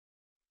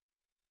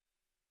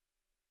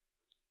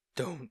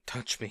Don't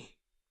touch me.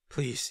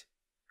 Please.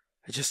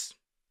 I just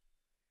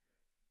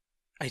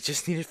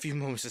need a few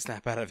moments to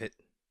snap out of it.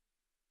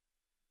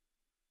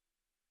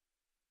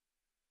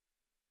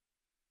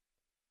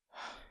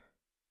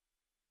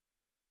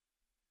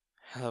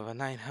 Hell of a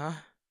night, huh?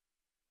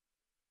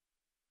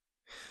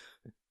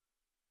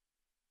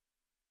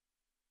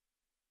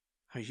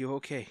 Are you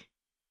okay?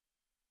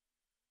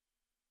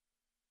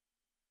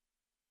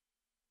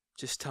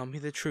 Just tell me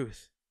the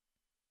truth.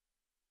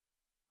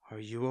 Are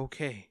you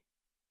okay?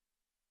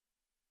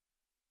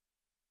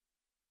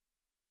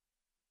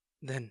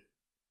 Then,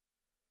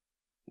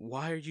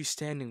 why are you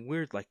standing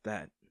weird like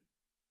that?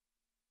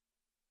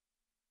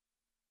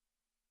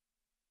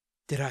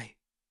 Did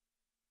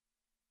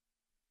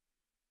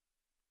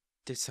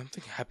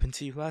something happen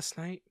to you last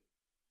night?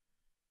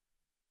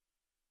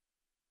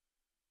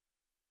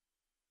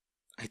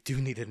 I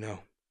do need to know.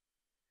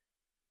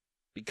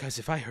 Because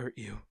if I hurt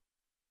you,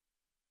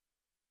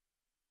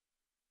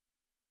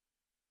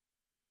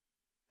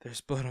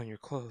 there's blood on your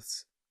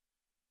clothes.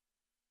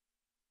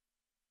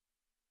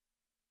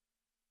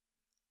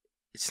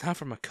 It's not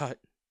from a cut.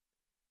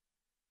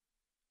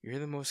 You're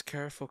the most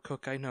careful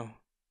cook I know.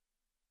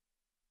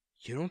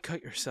 You don't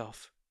cut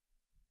yourself.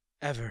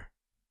 Ever.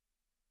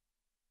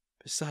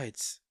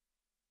 Besides,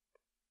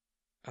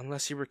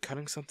 unless you were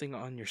cutting something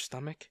on your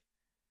stomach,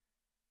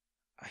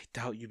 I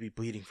doubt you'd be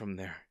bleeding from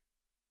there.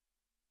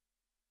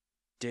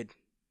 Did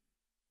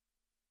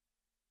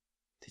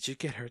you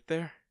get hurt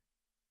there?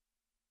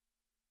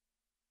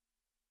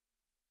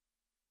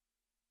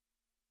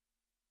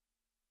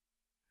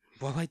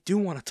 Well, I do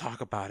want to talk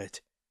about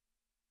it.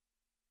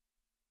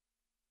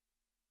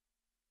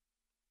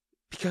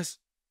 Because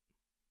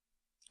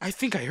I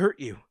think I hurt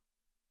you.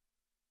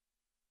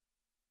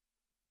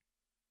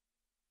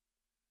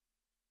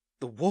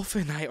 The wolf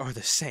and I are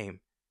the same.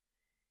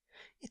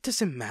 It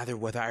doesn't matter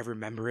whether I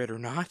remember it or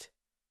not.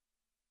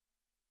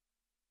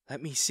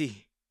 Let me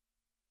see.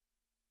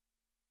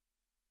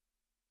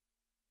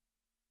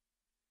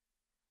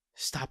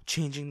 Stop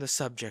changing the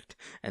subject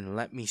and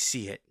let me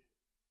see it.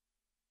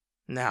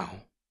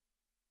 Now.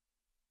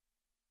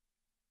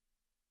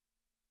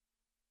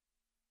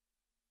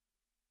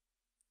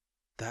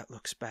 That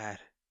looks bad.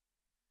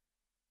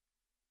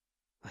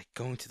 Like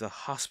going to the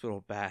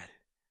hospital bad.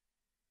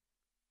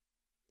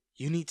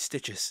 You need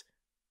stitches.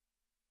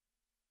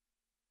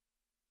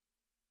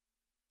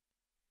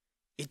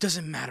 It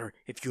doesn't matter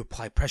if you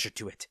apply pressure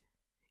to it.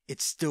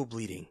 It's still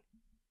bleeding.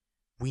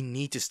 We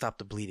need to stop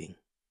the bleeding.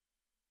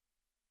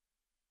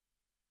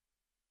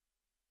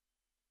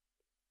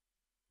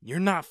 You're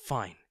not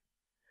fine.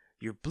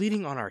 You're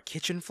bleeding on our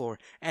kitchen floor,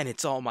 and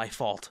it's all my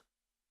fault.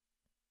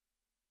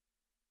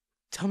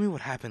 Tell me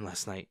what happened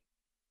last night.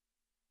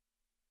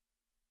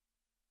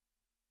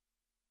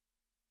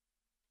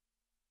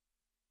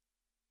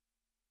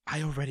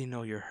 I already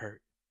know you're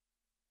hurt.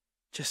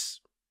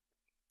 Just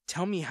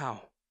tell me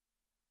how.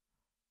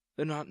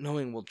 The not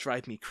knowing will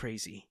drive me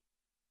crazy.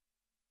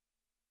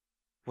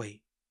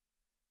 Wait,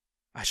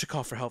 I should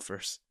call for help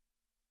first.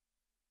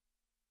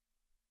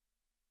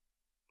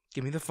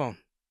 Give me the phone.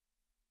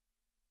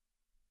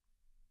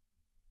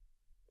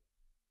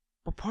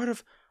 What part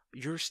of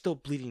you're still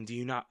bleeding do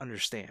you not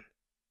understand?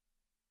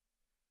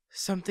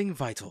 Something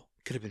vital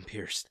could have been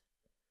pierced.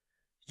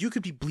 You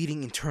could be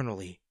bleeding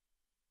internally.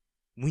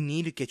 We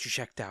need to get you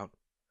checked out.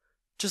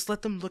 Just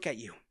let them look at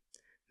you.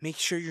 Make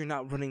sure you're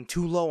not running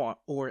too low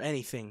or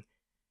anything.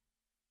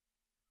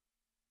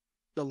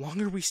 The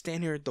longer we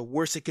stand here, the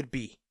worse it could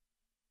be.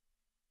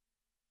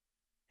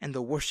 And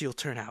the worse you'll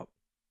turn out.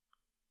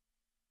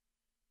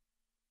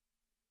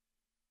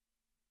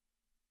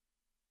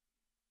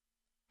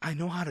 I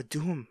know how to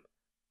do them,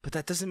 but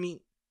that doesn't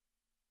mean...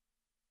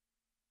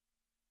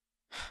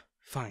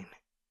 Fine.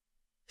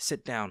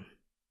 Sit down.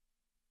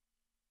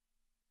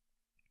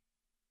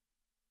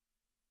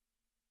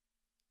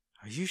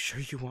 Are you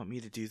sure you want me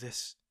to do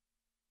this?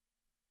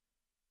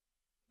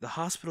 The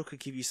hospital could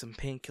give you some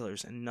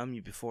painkillers and numb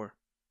you before.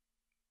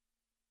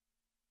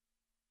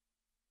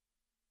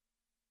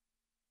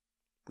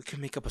 We could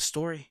make up a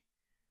story.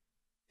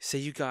 Say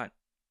you got,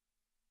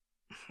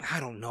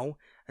 I don't know,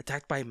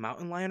 attacked by a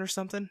mountain lion or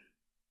something?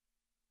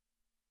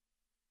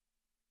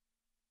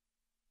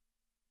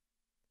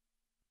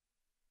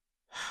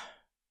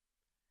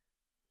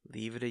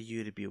 Leave it to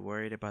you to be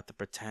worried about the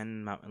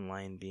pretend mountain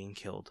lion being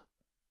killed.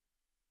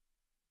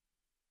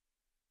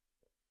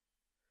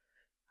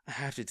 I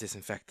have to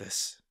disinfect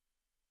this.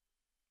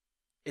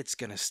 It's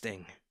gonna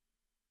sting.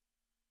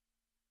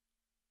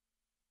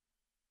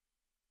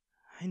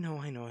 I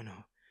know.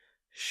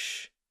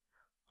 Shh.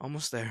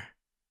 Almost there.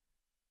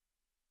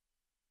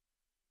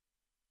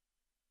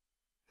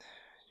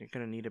 You're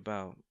gonna need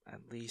about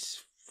at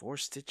least 4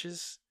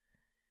 stitches?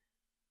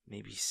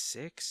 Maybe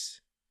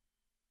 6?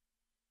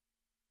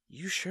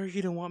 You sure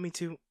you don't want me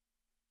to?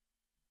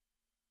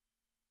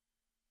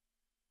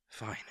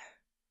 Fine.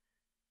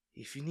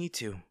 If you need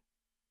to,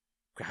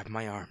 grab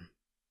my arm.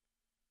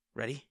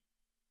 Ready?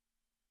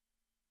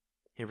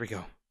 Here we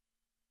go.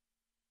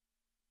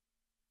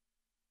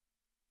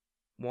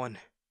 1,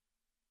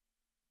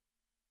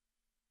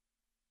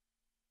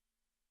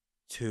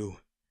 2.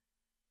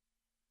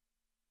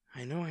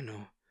 I know.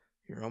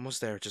 You're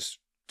almost there. Just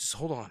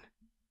hold on.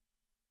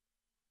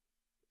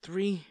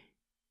 3.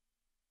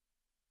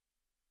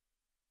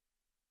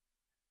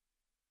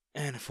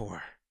 And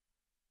 4.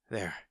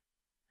 There.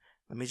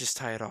 Let me just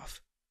tie it off.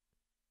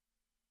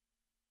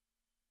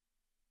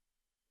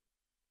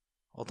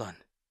 All done.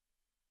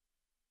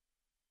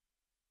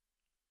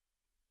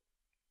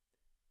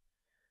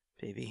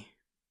 Baby,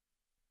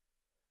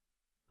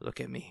 look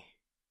at me.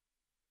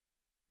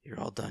 You're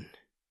all done.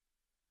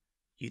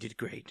 You did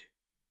great.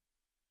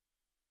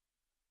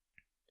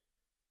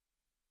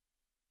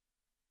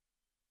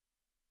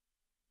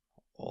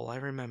 All I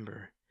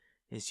remember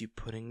is you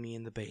putting me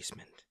in the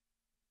basement.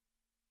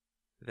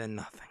 Then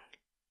nothing.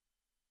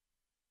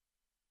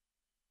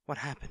 What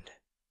happened?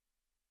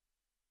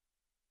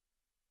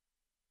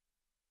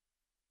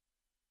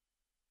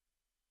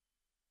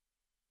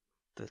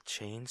 The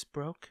chains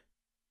broke?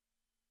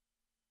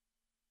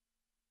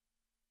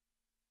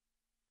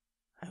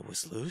 I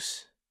was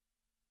loose?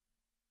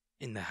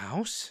 In the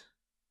house?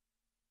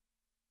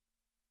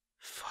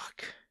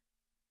 Fuck.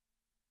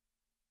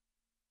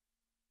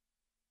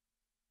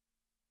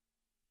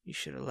 You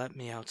should have let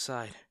me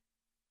outside.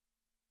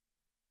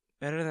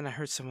 Better than I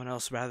hurt someone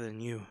else rather than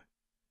you.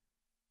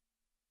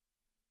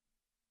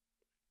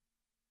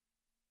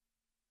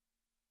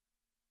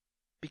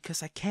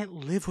 Because I can't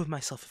live with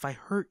myself if I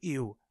hurt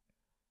you.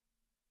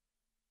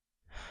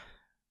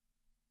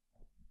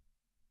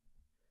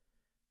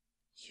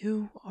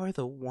 You are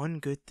the one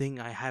good thing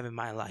I have in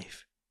my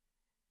life.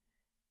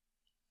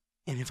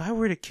 And if I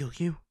were to kill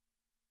you,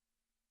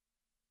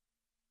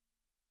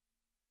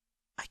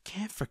 I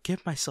can't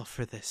forgive myself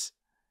for this.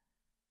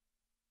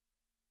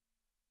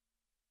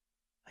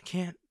 I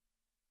can't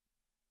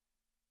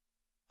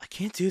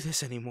do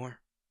this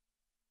anymore.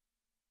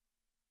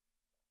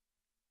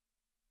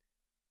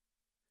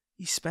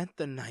 You spent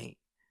the night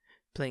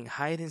playing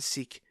hide and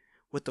seek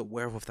with the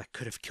werewolf that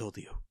could have killed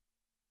you.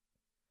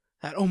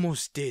 That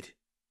almost did.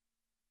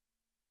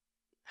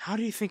 How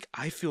do you think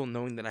I feel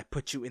knowing that I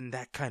put you in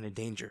that kind of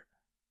danger?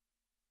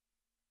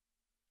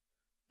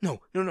 No,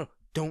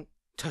 don't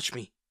touch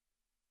me.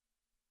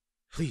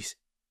 Please.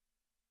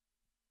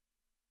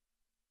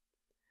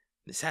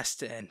 This has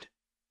to end.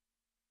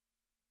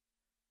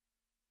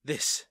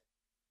 This.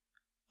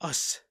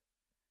 Us.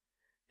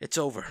 It's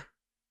over.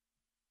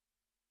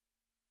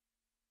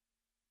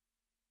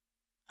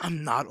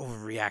 I'm not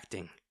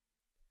overreacting.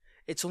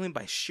 It's only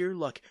by sheer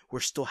luck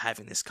we're still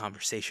having this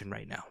conversation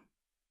right now.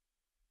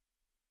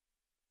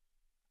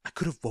 I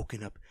could have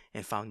woken up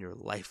and found your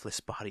lifeless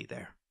body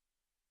there.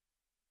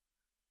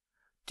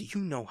 Do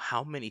you know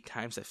how many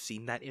times I've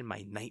seen that in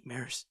my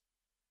nightmares?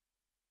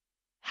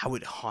 How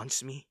it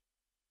haunts me?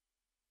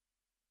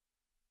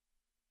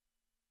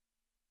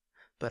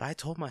 But I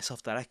told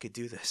myself that I could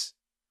do this.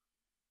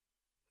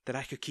 That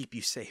I could keep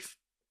you safe.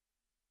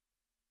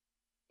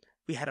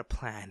 We had a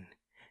plan,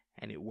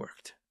 and it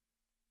worked.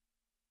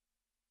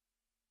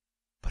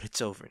 But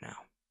it's over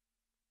now.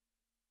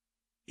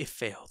 It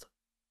failed.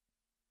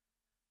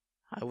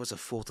 I was a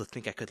fool to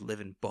think I could live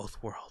in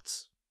both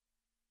worlds.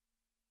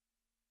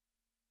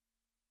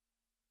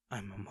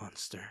 I'm a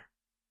monster.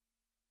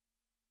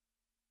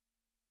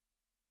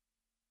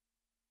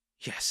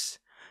 Yes,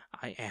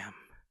 I am.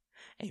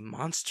 A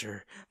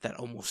monster that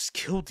almost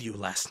killed you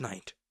last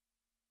night.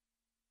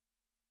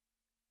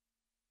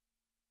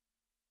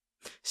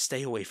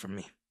 Stay away from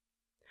me.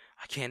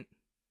 I can't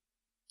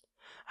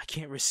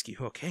risk you,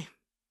 okay?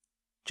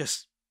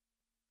 Just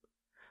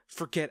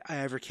forget I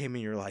ever came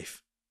in your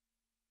life.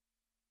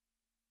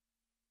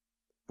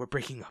 We're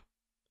breaking up.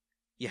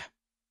 Yeah,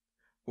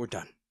 we're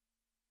done.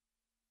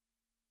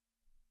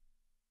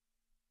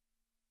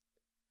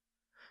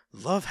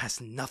 Love has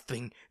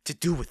nothing to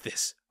do with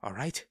this,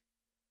 alright?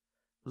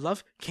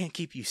 Love can't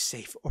keep you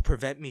safe or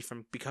prevent me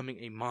from becoming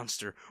a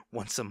monster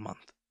once a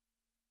month.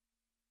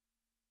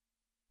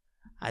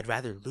 I'd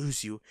rather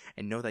lose you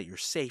and know that you're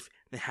safe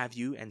than have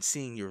you and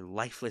seeing your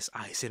lifeless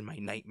eyes in my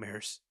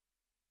nightmares.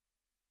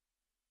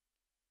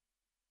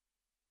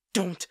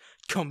 Don't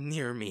come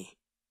near me.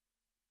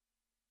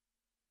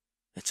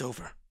 It's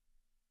over.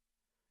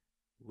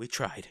 We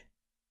tried.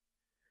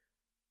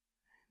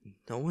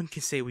 No one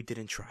can say we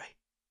didn't try.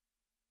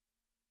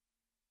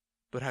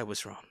 But I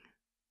was wrong.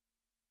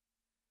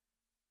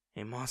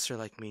 A monster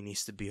like me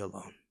needs to be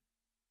alone.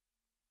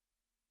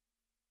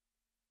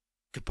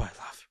 Goodbye,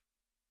 love.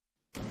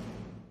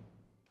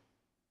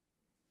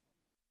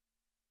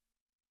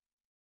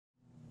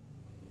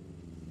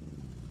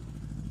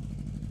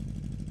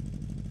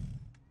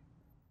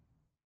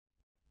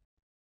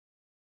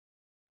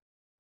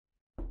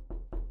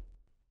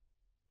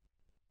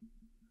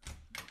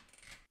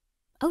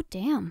 Oh,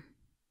 damn.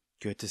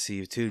 Good to see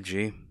you too,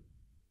 G.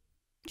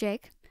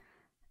 Jake,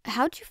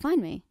 how'd you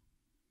find me?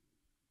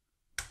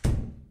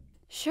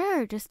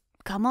 Sure, just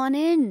come on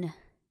in.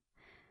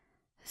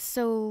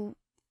 So,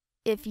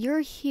 if you're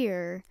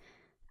here,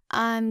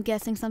 I'm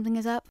guessing something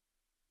is up?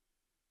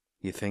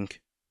 You think?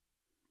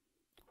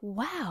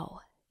 Wow,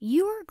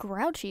 you're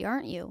grouchy,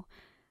 aren't you?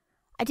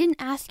 I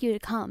didn't ask you to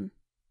come.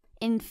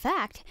 In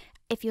fact,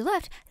 if you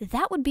left,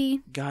 that would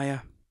be... Gaia,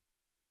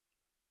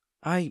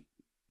 I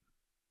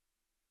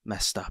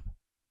messed up.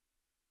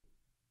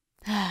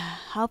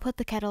 I'll put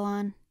the kettle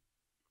on.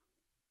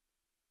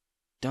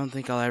 Don't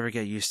think I'll ever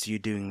get used to you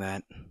doing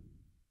that.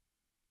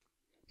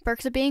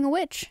 Perks of being a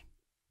witch.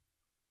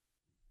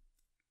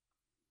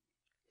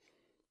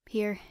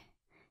 Here.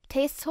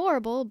 Tastes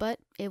horrible, but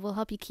it will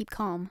help you keep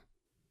calm.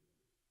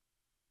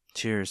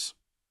 Cheers.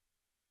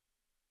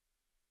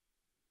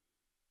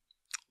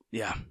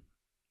 Yeah,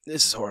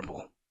 this is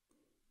horrible.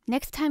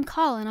 Next time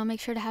call and I'll make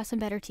sure to have some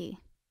better tea.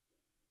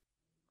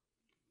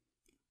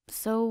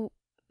 So,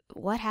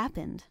 what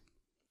happened?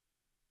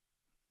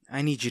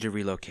 I need you to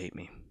relocate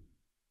me.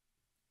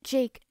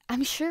 Jake,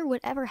 I'm sure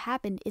whatever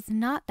happened is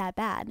not that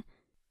bad.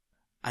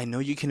 I know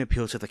you can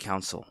appeal to the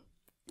council.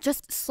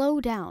 Just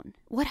slow down.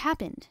 What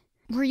happened?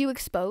 Were you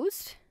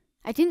exposed?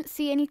 I didn't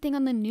see anything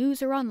on the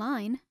news or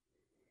online.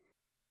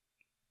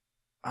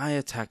 I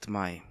attacked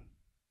my...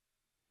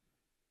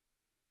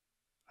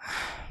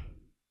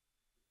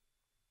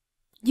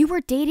 You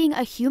were dating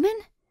a human?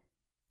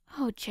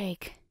 Oh,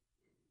 Jake.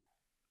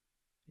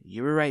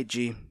 You were right,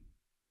 G.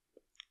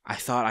 I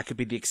thought I could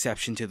be the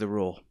exception to the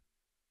rule.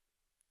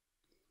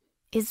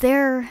 Is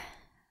there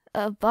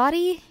a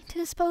body to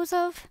dispose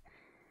of?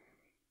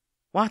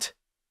 What?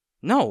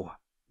 No.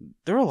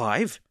 They're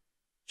alive.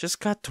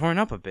 Just got torn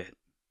up a bit.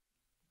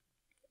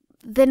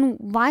 Then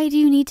why do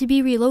you need to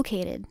be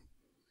relocated?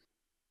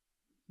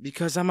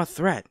 Because I'm a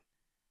threat.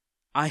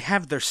 I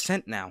have their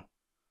scent now.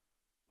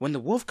 When the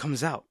wolf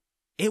comes out,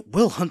 it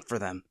will hunt for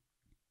them.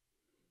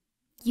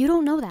 You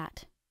don't know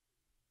that.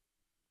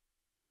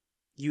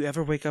 You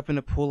ever wake up in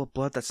a pool of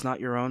blood that's not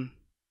your own?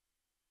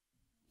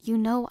 You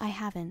know I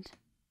haven't.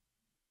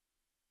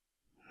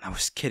 I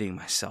was kidding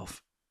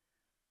myself.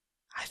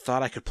 I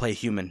thought I could play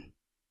human.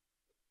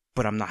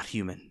 But I'm not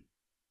human.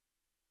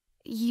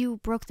 You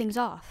broke things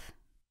off.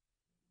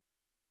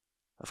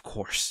 Of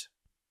course.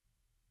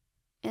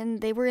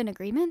 And they were in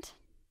agreement?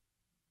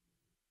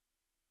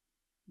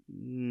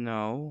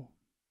 No.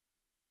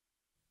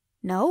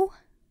 No?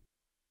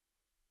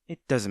 It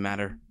doesn't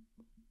matter.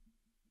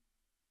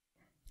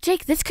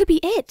 Jake, this could be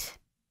it.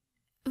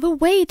 The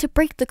way to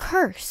break the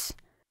curse.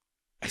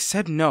 I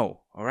said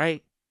no,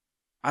 alright?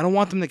 I don't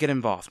want them to get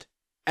involved.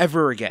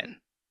 Ever again.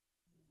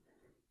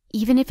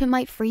 Even if it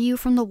might free you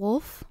from the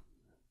wolf?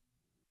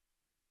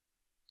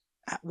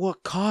 At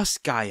what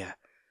cost, Gaia?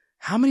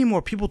 How many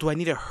more people do I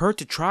need to hurt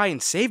to try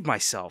and save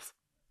myself?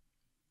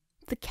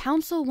 The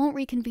council won't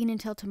reconvene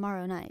until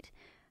tomorrow night.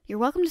 You're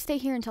welcome to stay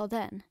here until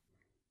then.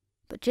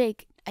 But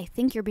Jake, I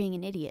think you're being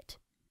an idiot.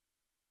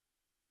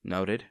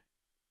 Noted.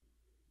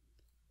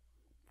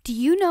 Do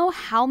you know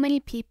how many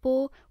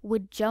people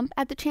would jump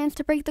at the chance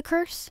to break the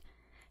curse?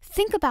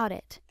 Think about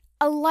it.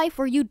 A life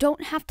where you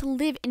don't have to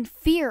live in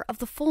fear of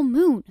the full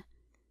moon.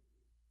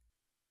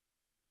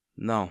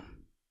 No.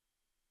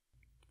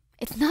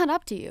 It's not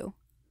up to you.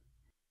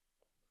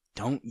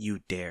 Don't you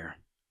dare.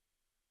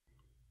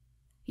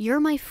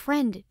 You're my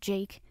friend,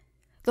 Jake.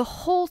 The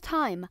whole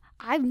time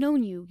I've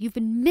known you, you've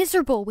been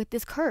miserable with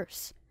this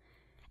curse.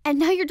 And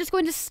now you're just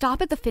going to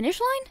stop at the finish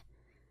line?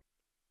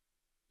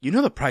 You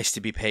know the price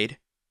to be paid.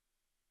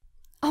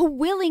 A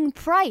willing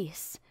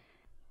price.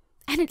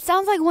 And it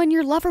sounds like one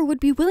your lover would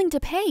be willing to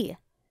pay.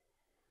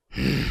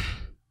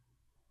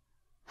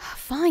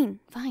 Fine.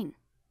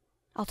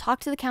 I'll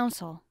talk to the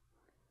council.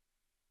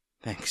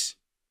 Thanks.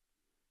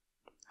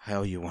 I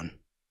owe you one.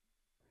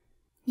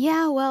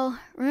 Yeah, well,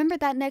 remember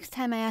that next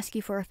time I ask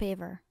you for a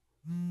favor.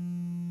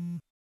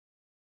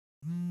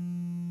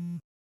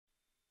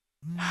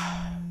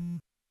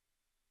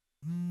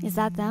 Is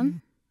that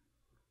them?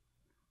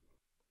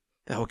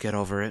 They'll get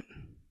over it.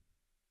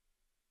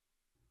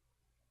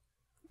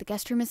 The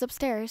guest room is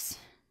upstairs.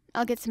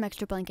 I'll get some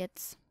extra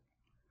blankets.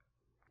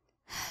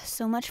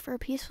 So much for a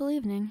peaceful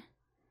evening.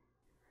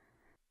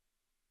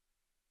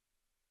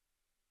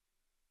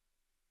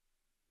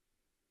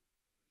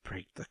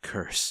 Break the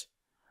curse.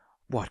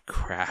 What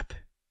crap.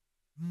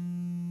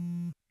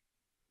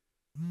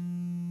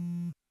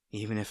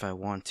 Even if I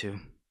want to,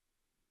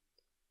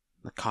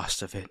 the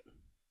cost of it,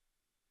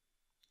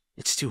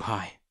 it's too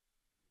high.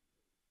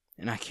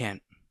 And I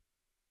can't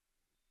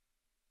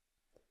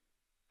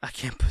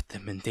put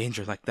them in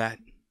danger like that.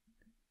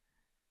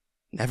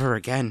 Never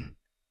again.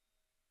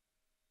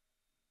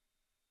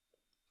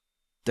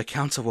 The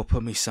council will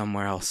put me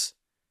somewhere else,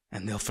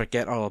 and they'll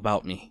forget all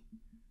about me.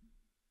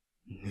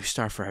 New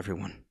start for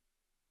everyone.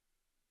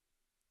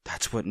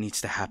 That's what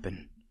needs to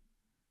happen.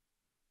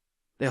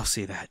 They'll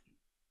see that.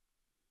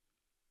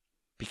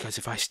 Because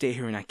if I stay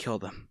here and I kill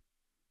them,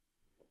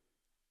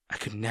 I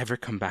could never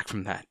come back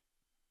from that.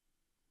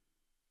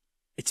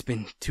 It's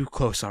been too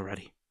close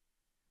already.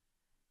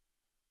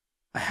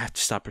 I have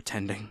to stop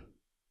pretending.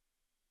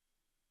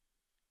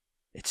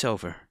 It's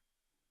over.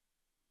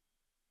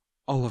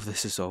 All of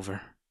this is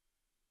over.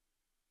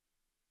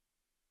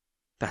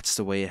 That's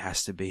the way it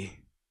has to be.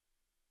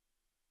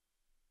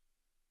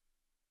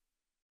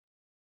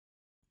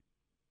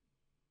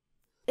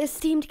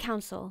 Esteemed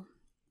council,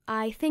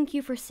 I thank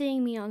you for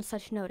seeing me on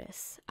such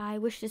notice. I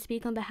wish to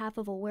speak on behalf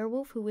of a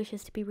werewolf who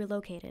wishes to be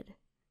relocated.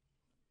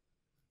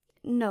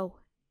 No,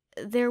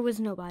 there was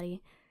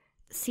nobody.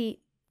 See,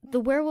 the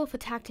werewolf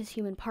attacked his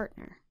human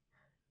partner.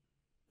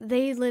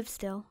 They live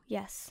still,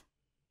 yes.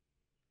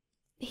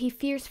 He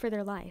fears for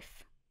their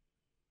life.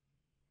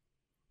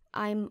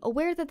 I'm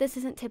aware that this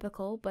isn't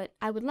typical, but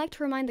I would like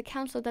to remind the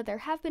Council that there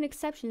have been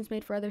exceptions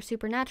made for other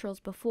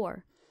supernaturals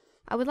before.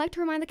 I would like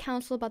to remind the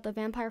Council about the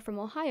vampire from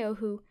Ohio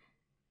who...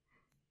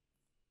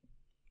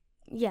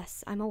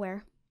 Yes, I'm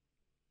aware.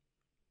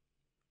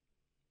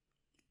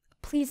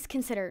 Please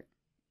consider...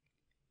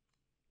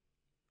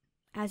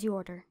 As you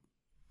order.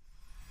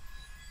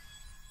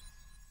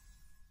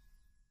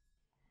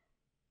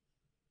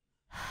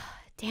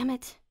 Damn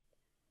it.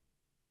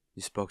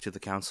 You spoke to the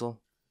council?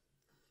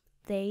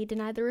 They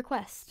denied the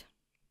request.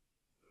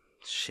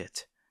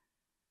 Shit.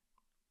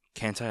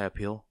 Can't I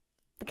appeal?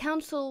 The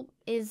council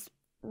is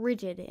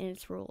rigid in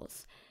its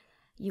rules.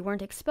 You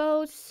weren't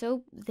exposed,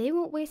 so they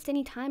won't waste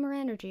any time or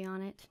energy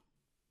on it.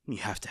 You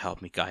have to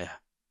help me, Gaia.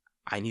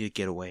 I need to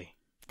get away.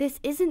 This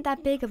isn't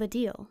that big of a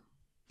deal.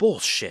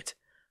 Bullshit.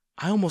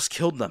 I almost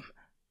killed them.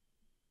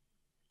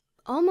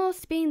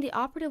 Almost being the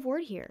operative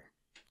word here.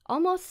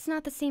 Almost is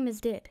not the same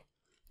as did.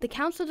 The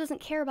council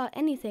doesn't care about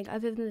anything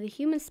other than the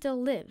human still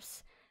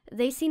lives.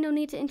 They see no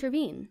need to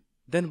intervene.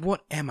 Then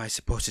what am I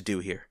supposed to do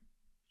here?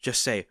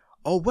 Just say,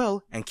 oh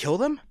well, and kill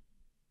them?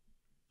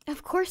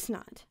 Of course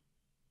not.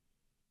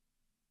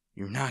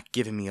 You're not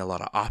giving me a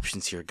lot of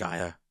options here,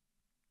 Gaia.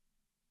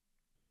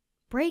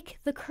 Break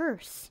the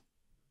curse.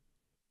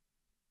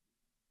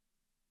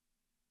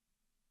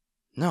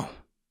 No.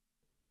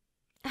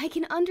 I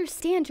can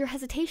understand your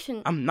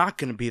hesitation. I'm not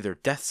gonna be their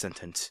death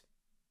sentence.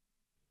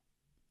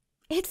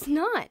 It's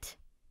not.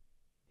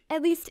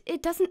 At least,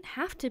 it doesn't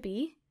have to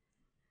be.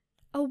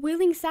 A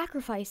willing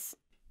sacrifice.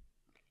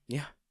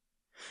 Yeah.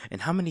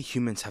 And how many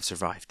humans have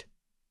survived?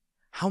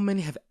 How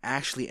many have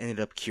actually ended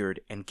up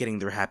cured and getting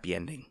their happy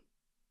ending?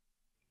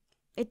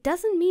 It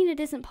doesn't mean it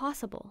isn't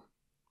possible.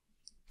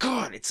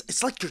 God,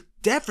 it's like you're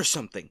deaf or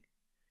something.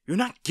 You're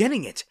not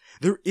getting it.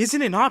 There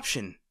isn't an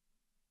option.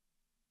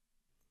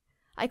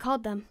 I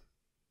called them.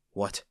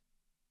 What?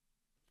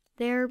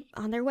 They're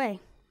on their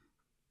way.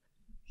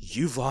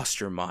 You've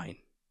lost your mind.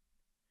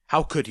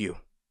 How could you?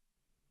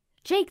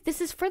 Jake, this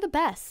is for the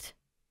best.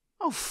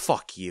 Oh,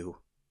 fuck you.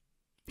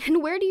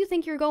 And where do you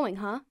think you're going,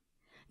 huh?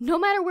 No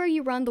matter where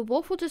you run, the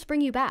wolf will just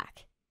bring you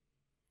back.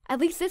 At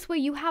least this way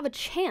you have a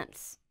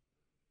chance.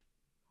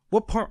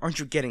 What part aren't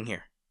you getting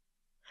here?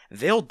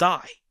 They'll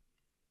die.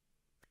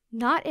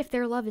 Not if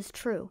their love is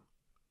true.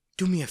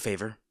 Do me a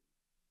favor.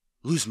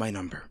 Lose my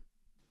number.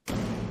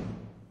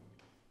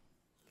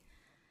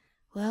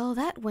 Well,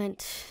 that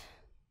went...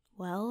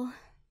 well...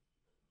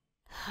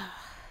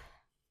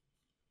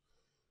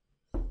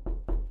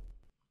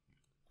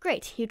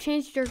 Great, you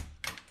changed your...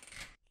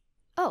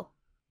 Oh.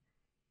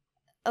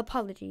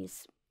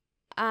 Apologies.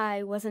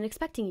 I wasn't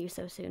expecting you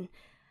so soon.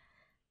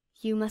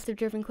 You must have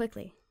driven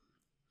quickly.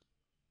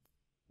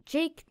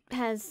 Jake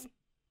has,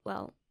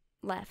 well,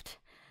 left.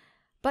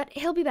 But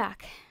he'll be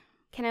back.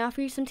 Can I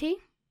offer you some tea?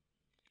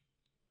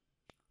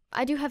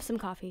 I do have some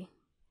coffee.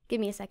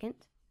 Give me a second.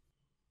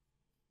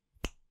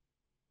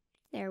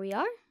 There we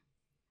are.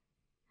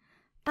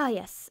 Ah,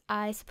 yes,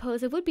 I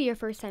suppose it would be your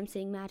first time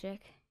seeing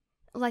magic.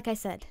 Like I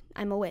said,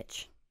 I'm a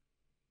witch.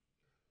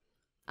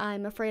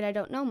 I'm afraid I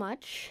don't know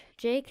much.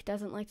 Jake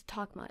doesn't like to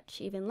talk much,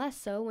 even less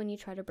so when you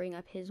try to bring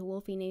up his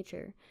wolfy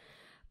nature.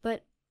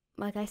 But,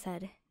 like I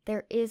said,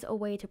 there is a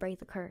way to break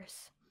the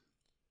curse.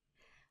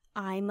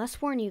 I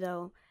must warn you,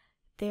 though,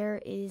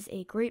 there is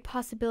a great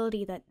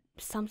possibility that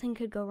something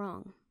could go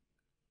wrong.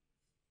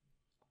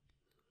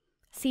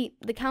 See,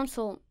 the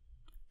council,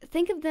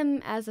 think of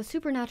them as a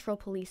supernatural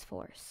police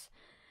force.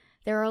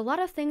 There are a lot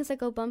of things that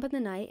go bump in the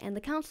night, and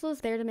the council is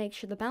there to make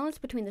sure the balance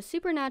between the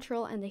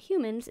supernatural and the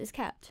humans is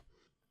kept.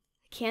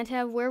 Can't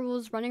have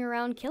werewolves running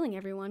around killing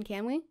everyone,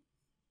 can we?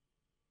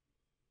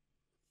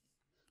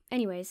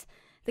 Anyways,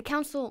 the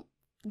council,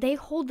 they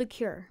hold the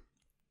cure.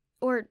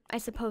 Or, I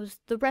suppose,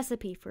 the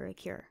recipe for a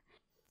cure.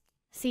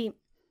 See,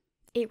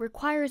 it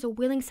requires a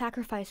willing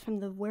sacrifice from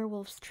the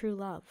werewolf's true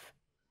love.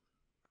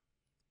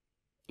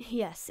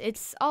 Yes,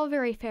 it's all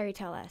very fairy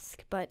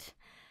tale-esque, but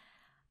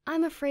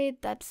I'm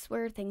afraid that's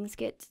where things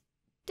get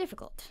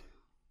difficult.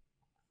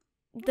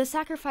 The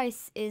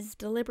sacrifice is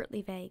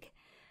deliberately vague,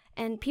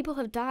 and people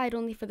have died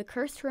only for the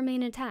curse to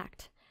remain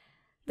intact.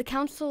 The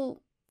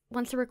council,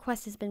 once a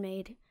request has been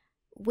made,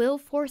 will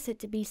force it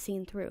to be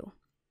seen through.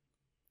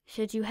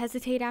 Should you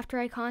hesitate after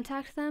I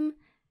contact them,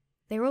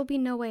 there will be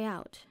no way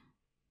out.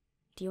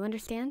 Do you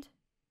understand?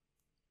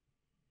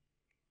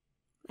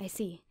 I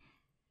see.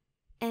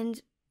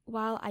 And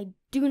while I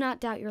do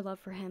not doubt your love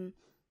for him,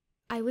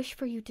 I wish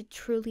for you to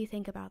truly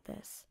think about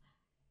this.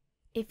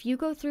 If you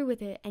go through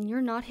with it and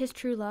you're not his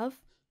true love,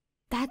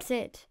 that's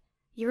it.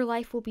 Your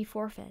life will be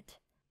forfeit.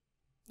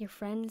 Your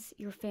friends,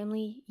 your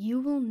family, you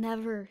will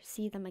never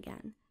see them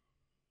again.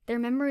 Their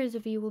memories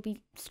of you will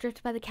be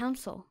stripped by the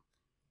council.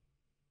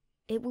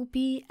 it will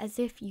be as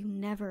if you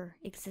never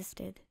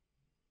existed.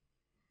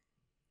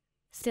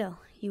 Still,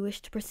 you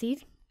wish to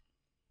proceed?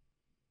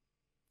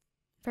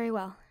 Very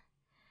well.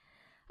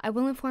 I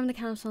will inform the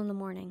council in the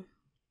morning.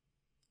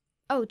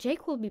 Oh,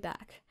 Jake will be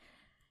back.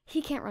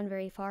 He can't run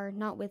very far,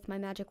 not with my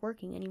magic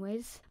working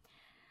anyways.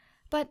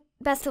 But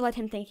best to let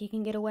him think he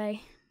can get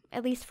away,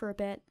 at least for a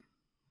bit.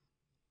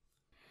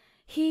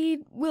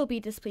 He will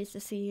be displeased to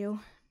see you.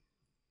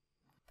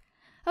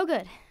 Oh,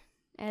 good.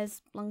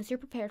 As long as you're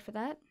prepared for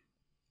that.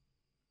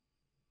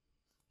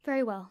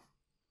 Very well.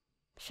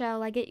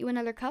 Shall I get you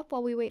another cup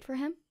while we wait for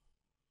him?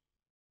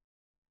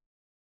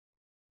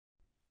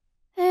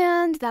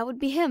 And that would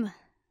be him.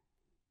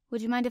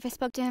 Would you mind if I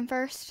spoke to him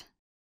first?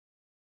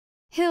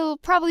 He'll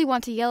probably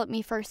want to yell at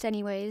me first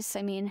anyways.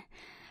 I mean,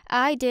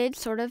 I did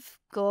sort of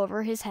go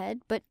over his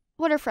head, but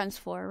what are friends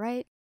for,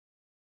 right?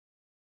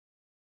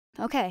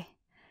 Okay.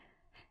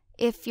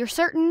 If you're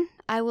certain,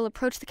 I will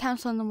approach the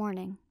council in the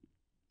morning.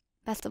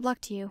 Best of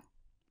luck to you.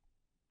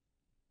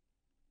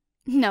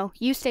 No,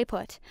 you stay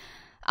put.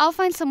 I'll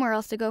find somewhere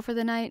else to go for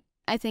the night.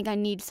 I think I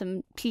need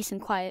some peace and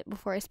quiet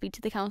before I speak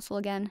to the council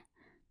again.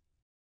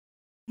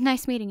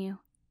 Nice meeting you.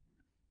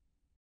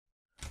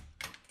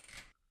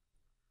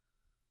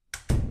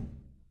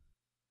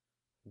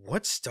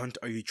 What stunt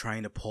are you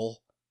trying to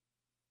pull?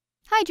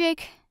 Hi,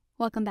 Jake.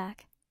 Welcome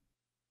back.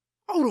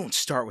 Oh, don't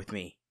start with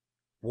me.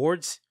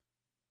 Wards?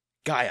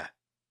 Gaia,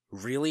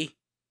 really?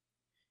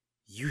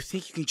 You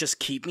think you can just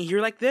keep me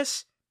here like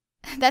this?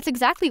 That's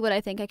exactly what I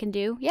think I can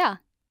do, yeah.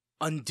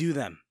 Undo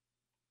them.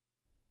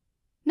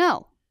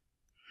 No.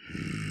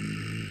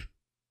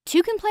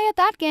 Two can play at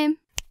that game.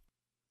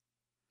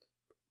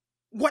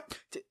 What?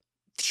 Did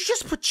you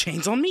just put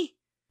chains on me?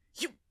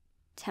 You...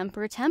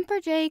 Temper,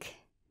 Jake.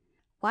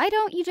 Why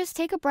don't you just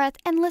take a breath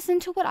and listen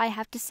to what I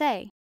have to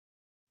say?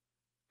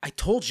 I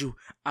told you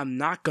I'm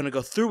not gonna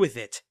go through with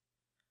it.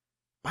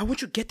 Why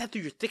won't you get that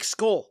through your thick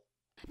skull?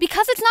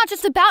 Because it's not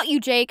just about you,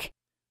 Jake.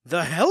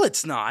 The hell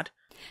it's not.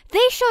 They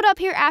showed up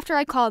here after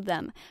I called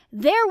them.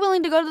 They're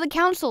willing to go to the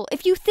council.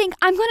 If you think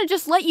I'm going to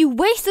just let you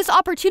waste this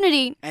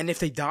opportunity... And if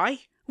they die?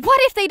 What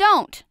if they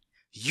don't?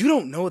 You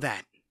don't know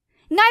that.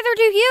 Neither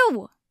do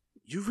you.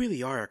 You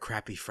really are a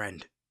crappy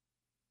friend.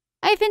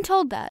 I've been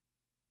told that.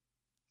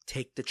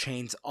 Take the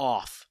chains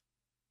off.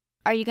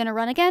 Are you going to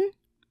run again?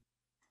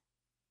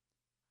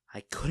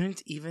 I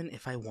couldn't even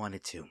if I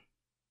wanted to.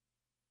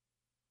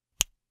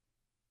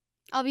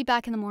 I'll be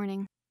back in the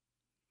morning.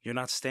 You're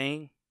not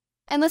staying?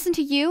 And listen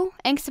to you,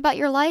 angst about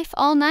your life,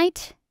 all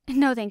night?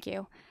 No, thank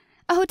you.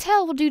 A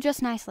hotel will do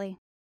just nicely.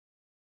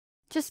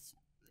 Just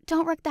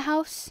don't wreck the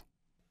house.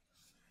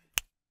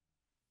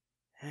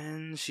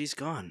 And she's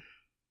gone.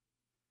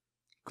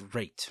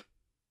 Great.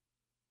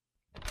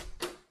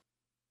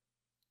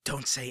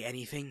 Don't say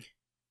anything.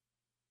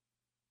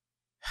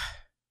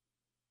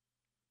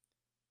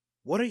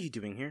 What are you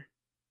doing here?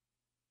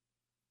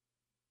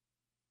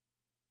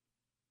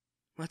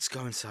 Let's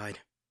go inside.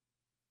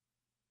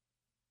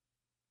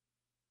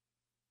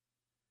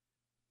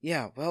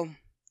 Yeah, well,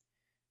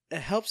 it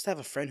helps to have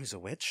a friend who's a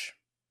witch.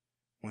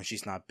 When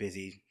she's not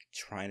busy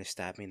trying to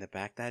stab me in the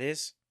back, that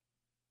is.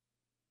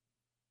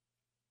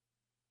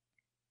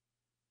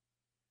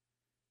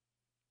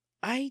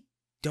 I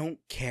don't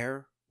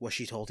care what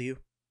she told you.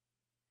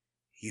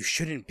 You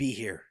shouldn't be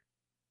here.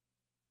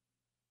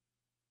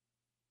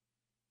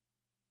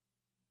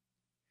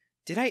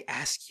 Did I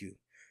ask you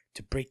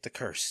to break the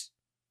curse?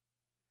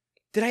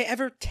 Did I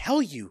ever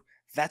tell you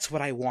that's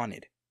what I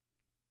wanted?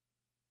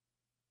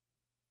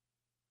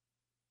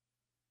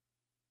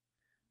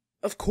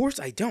 Of course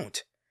I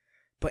don't.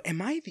 But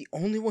am I the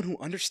only one who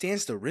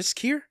understands the risk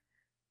here?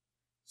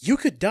 You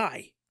could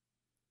die.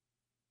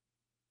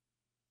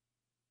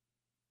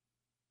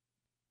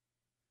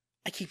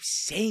 I keep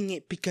saying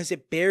it because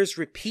it bears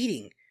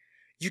repeating.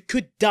 You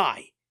could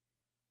die.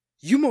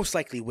 You most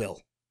likely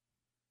will.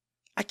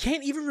 I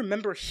can't even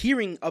remember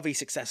hearing of a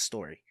success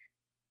story.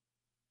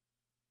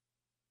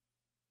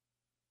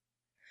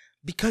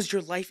 Because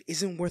your life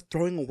isn't worth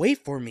throwing away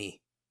for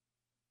me.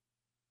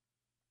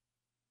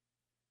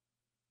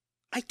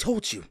 I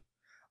told you,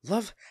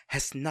 love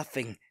has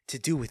nothing to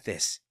do with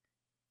this.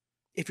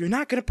 If you're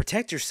not going to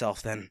protect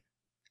yourself, then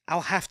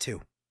I'll have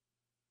to.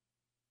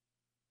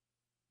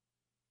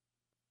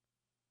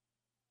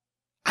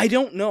 I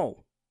don't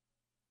know.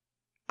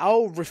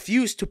 I'll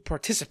refuse to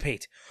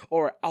participate,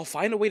 or I'll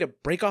find a way to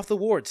break off the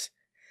wards.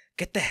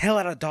 Get the hell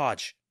out of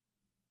Dodge.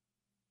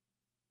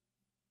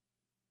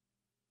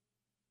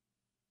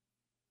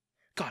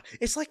 God,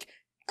 it's like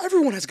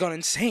everyone has gone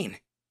insane.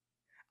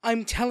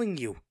 I'm telling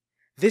you,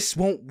 this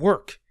won't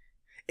work.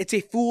 It's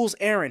a fool's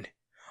errand,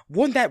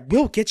 one that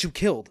will get you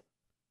killed.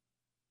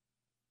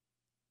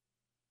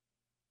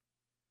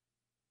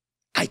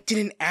 I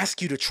didn't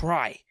ask you to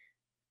try.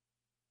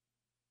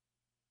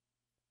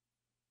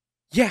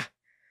 Yeah,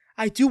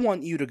 I do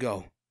want you to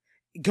go.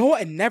 Go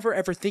and never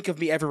ever think of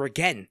me ever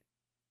again.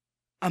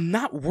 I'm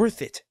not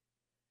worth it.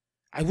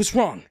 I was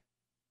wrong.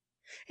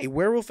 A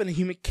werewolf and a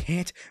human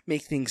can't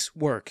make things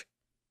work.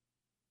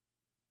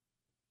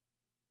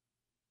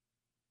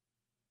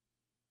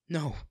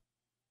 No,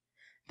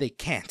 they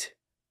can't.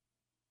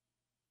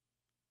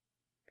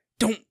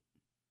 Don't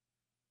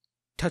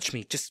touch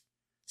me. Just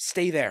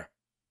stay there.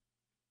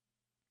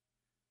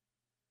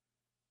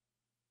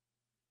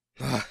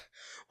 Ugh,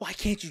 why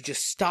can't you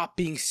just stop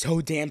being so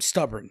damn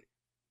stubborn?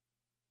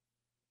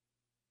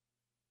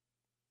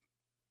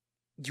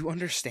 You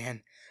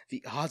understand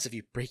the odds of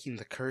you breaking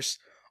the curse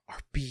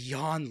are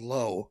beyond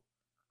low.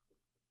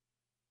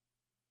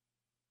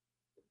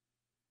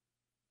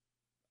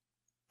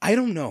 I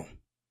don't know.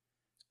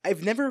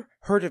 I've never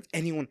heard of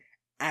anyone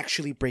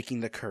actually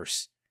breaking the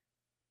curse.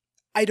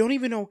 I don't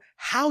even know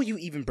how you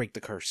even break the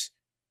curse.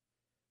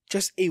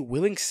 Just a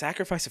willing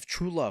sacrifice of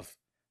true love,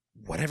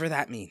 whatever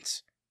that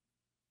means.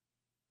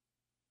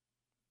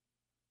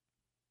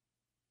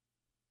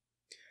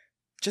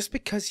 Just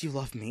because you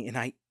love me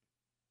and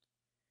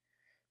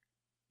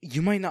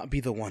you might not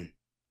be the one.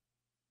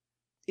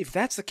 If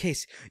that's the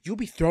case, you'll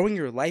be throwing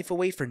your life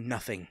away for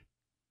nothing.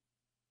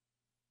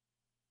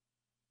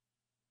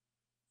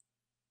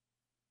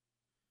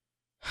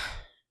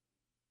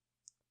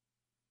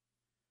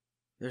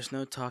 There's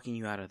no talking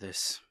you out of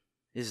this,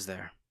 is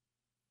there?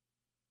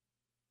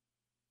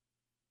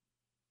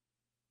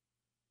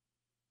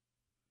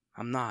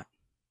 I'm not.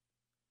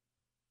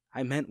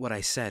 I meant what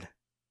I said.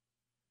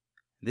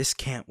 This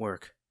can't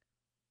work.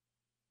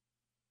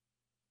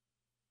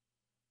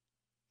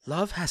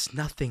 Love has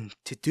nothing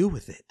to do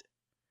with it.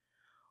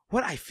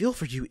 What I feel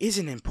for you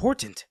isn't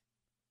important.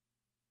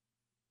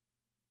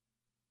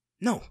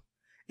 No,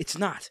 it's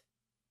not.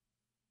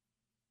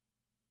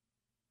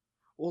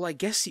 Well, I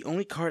guess the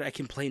only card I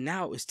can play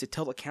now is to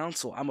tell the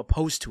council I'm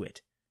opposed to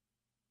it.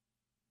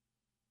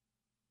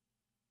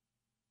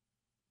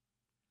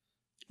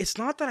 It's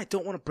not that I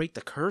don't want to break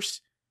the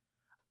curse.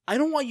 I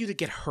don't want you to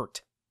get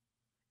hurt.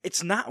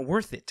 It's not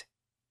worth it.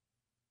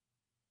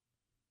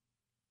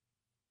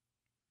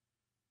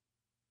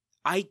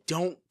 I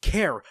don't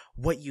care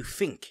what you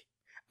think.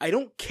 I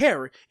don't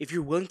care if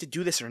you're willing to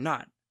do this or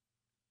not.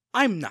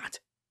 I'm not.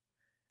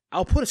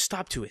 I'll put a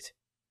stop to it.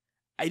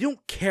 I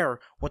don't care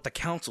what the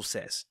council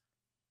says.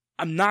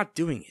 I'm not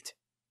doing it.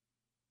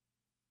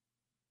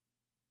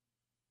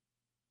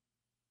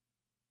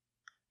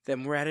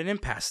 Then we're at an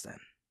impasse then.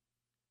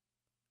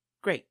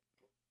 Great.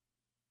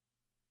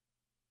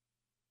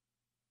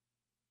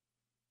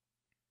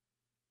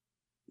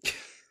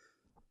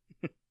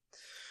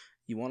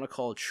 You want to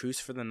call a truce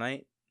for the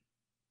night?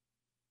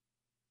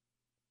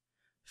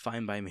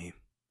 Fine by me.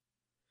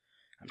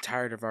 I'm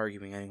tired of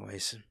arguing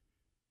anyways.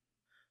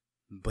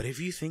 But if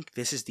you think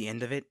this is the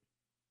end of it,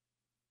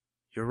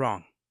 you're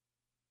wrong.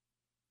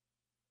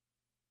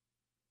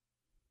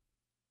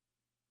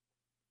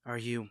 Are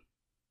you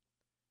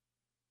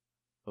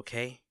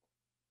okay?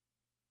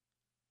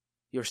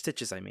 Your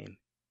stitches, I mean.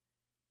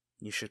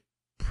 You should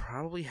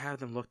probably have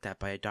them looked at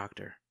by a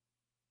doctor.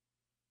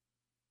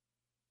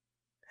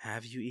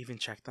 Have you even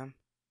checked them?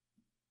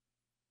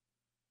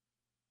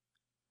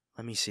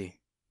 Let me see.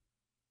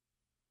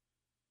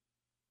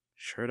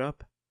 Shirt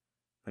up?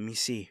 Let me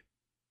see.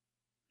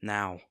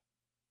 Now.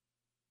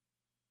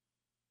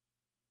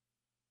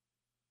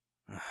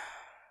 The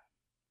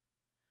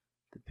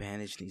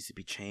bandage needs to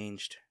be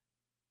changed.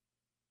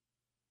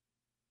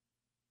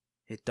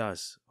 It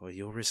does, or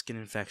you'll risk an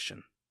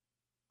infection.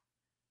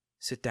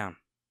 Sit down.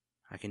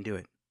 I can do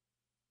it.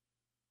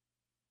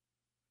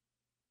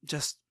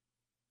 Just...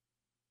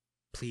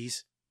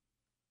 please.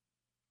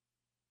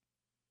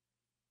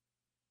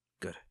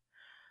 Good.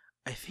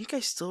 I think I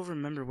still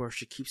remember where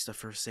she keeps the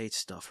first aid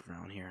stuff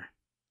around here.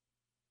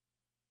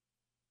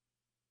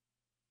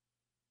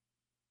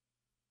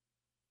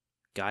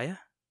 Gaia?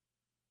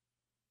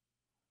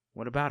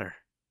 What about her?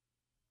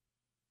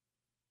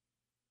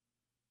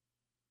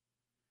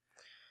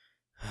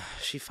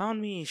 She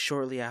found me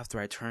shortly after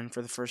I turned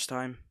for the first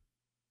time.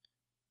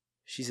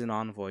 She's an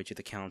envoy to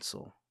the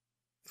council.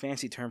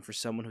 Fancy term for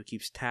someone who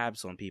keeps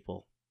tabs on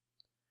people.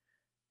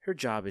 Her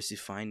job is to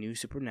find new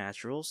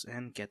supernaturals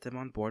and get them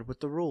on board with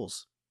the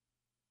rules.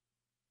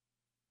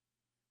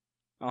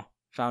 Oh,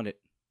 found it.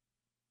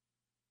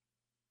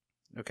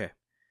 Okay.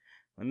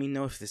 Let me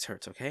know if this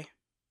hurts, okay?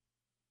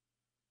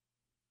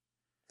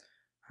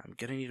 I'm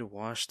gonna need to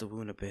wash the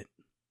wound a bit.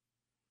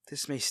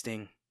 This may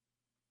sting.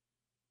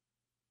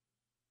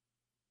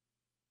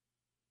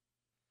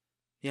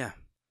 Yeah,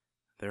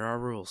 there are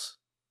rules.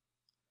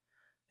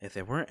 If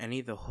there weren't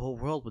any, the whole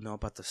world would know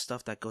about the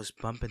stuff that goes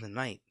bump in the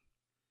night.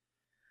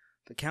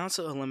 The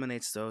council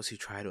eliminates those who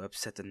try to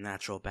upset the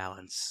natural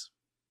balance.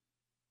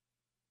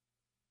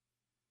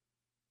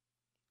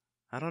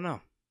 I don't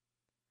know.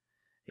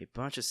 A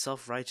bunch of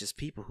self-righteous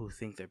people who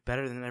think they're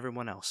better than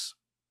everyone else.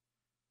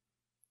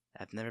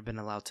 I've never been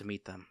allowed to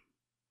meet them.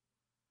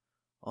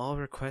 All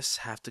requests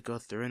have to go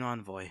through an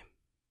envoy.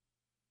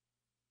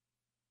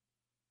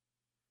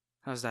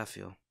 How's that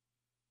feel?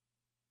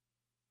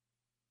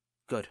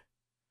 Good.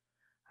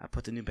 I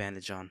put the new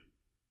bandage on.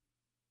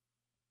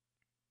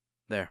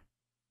 There.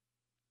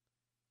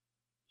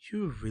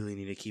 You really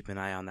need to keep an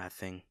eye on that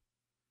thing.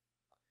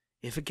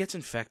 If it gets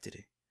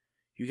infected,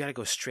 you gotta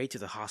go straight to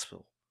the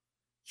hospital.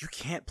 You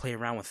can't play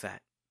around with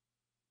that.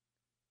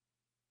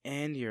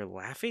 And you're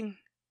laughing?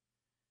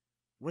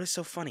 What is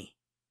so funny?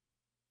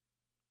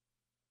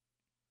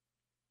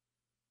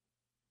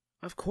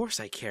 Of course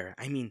I care.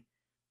 I mean,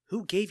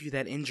 who gave you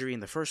that injury in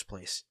the first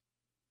place?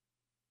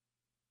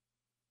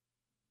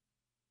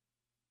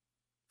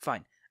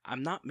 Fine,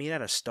 I'm not made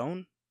out of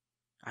stone.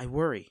 I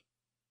worry.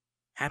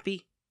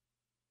 Happy?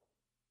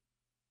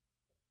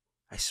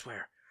 I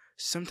swear,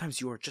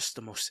 sometimes you are just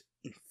the most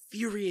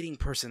infuriating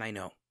person I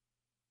know.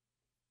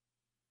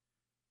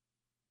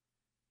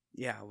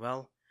 Yeah,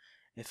 well,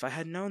 if I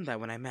had known that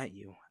when I met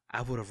you,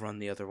 I would have run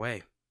the other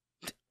way.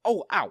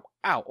 Oh, ow,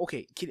 ow,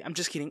 okay, I'm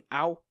just kidding.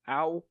 Ow,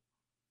 ow.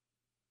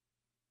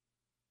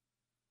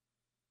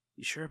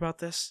 You sure about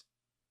this?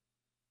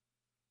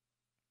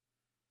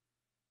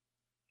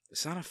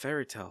 It's not a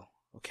fairy tale,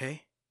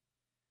 okay?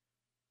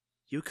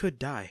 You could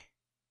die.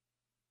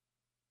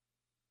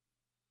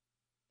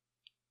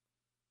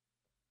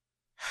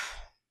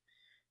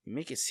 You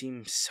make it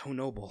seem so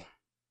noble.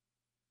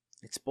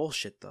 It's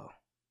bullshit, though.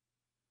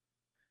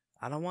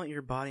 I don't want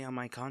your body on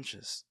my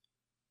conscience.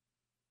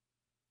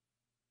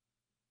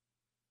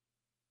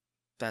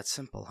 That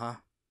simple, huh?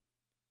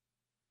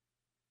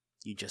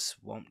 You just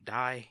won't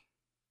die?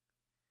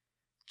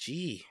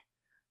 Gee,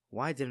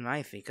 why didn't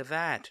I think of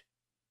that?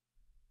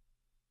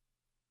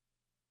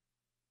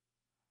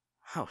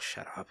 Oh,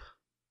 shut up.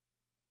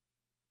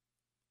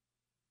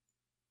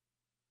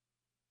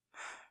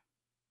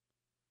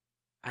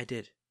 I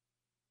did.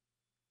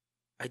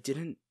 I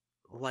didn't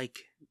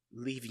like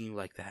leaving you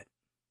like that.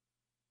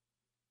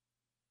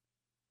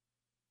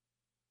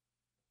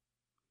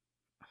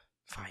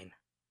 Fine.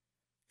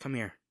 Come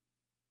here.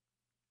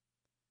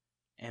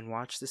 And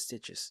watch the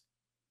stitches.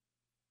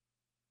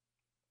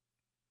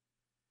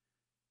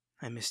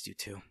 I missed you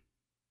too.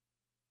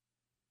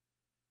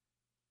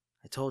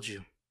 I told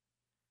you,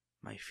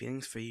 my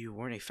feelings for you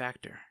weren't a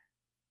factor.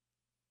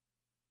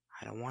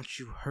 I don't want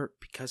you hurt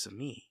because of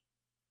me.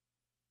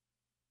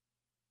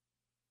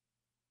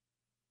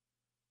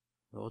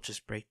 We'll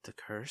just break the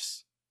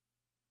curse.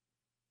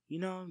 You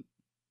know,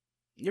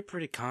 you're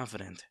pretty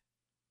confident.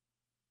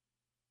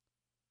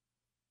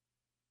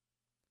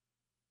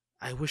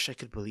 I wish I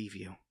could believe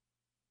you.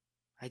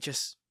 I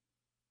just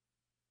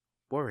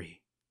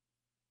worry.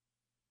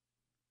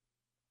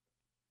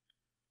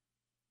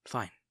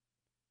 Fine.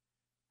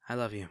 I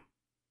love you.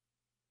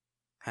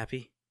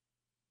 Happy?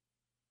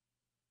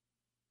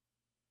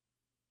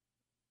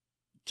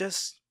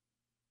 Just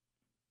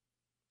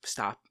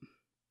stop.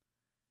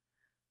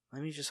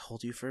 Let me just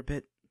hold you for a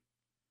bit.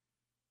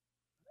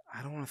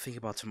 I don't want to think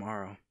about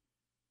tomorrow.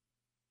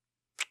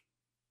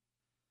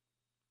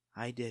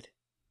 I did.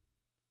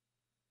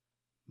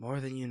 More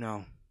than you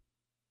know.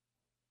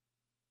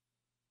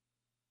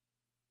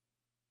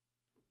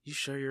 You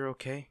sure you're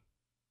okay?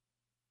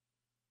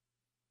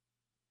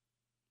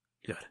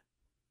 Good.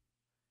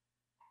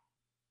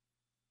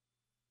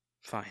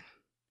 Fine.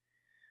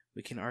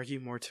 We can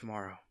argue more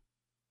tomorrow.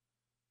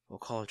 We'll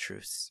call a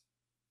truce.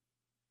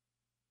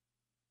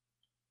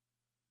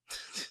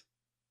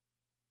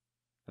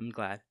 I'm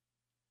glad.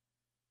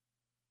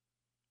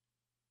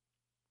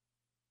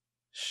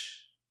 Shh.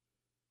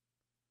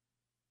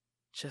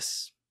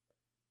 Just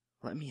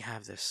let me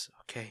have this,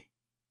 okay?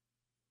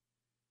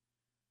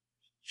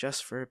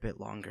 Just for a bit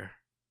longer.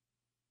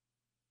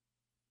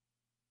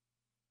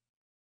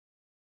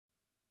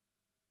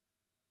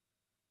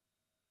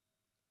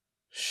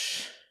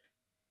 Shh.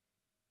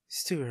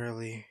 It's too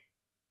early.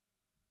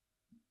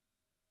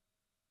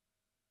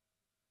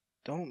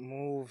 Don't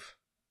move.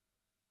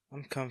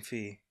 I'm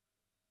comfy.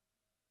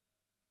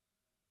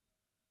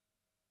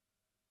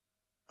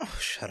 Oh,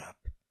 shut up.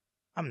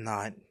 I'm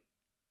not.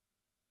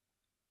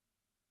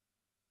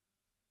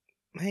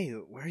 Hey,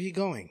 where are you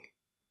going?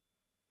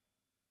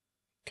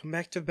 Come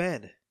back to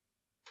bed.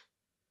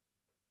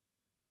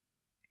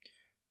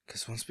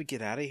 'Cause once we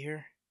get out of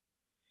here,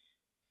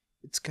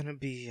 it's gonna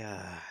be,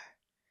 a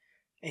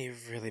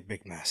really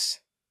big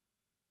mess.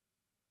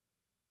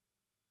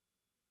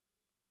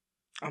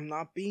 I'm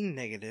not being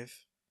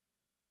negative,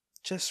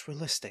 just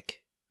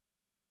realistic.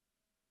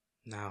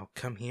 Now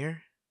come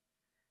here,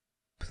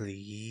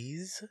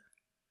 please.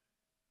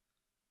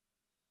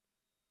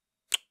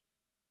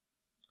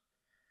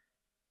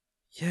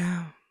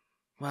 Yeah,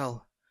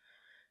 well,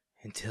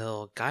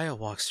 until Gaia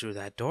walks through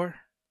that door,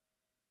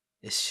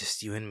 it's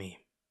just you and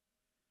me.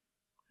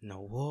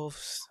 No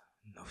wolves,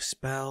 no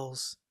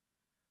spells,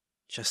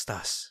 just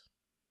us.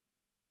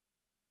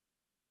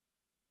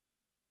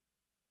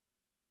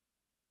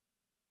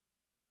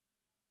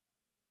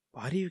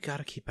 Why do you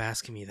gotta keep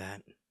asking me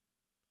that?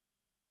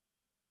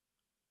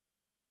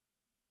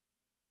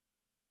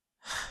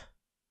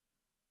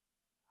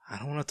 I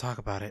don't want to talk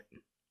about it.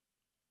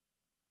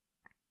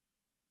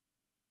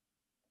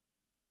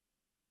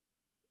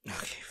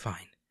 Okay,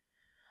 fine.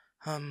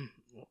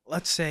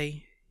 Let's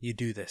say you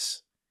do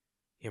this.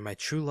 You're my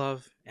true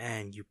love,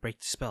 and you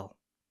break the spell.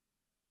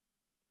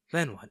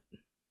 Then what?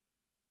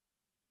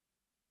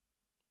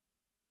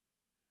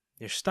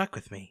 You're stuck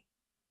with me.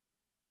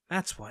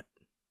 That's what.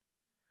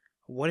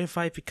 What if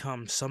I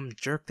become some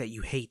jerk that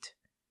you hate?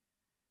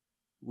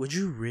 Would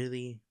you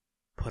really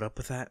put up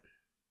with that?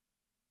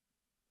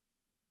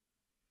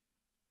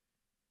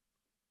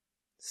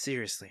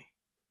 Seriously.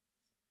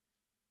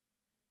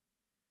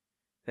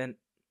 Then,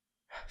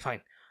 fine.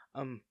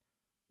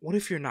 What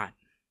if you're not?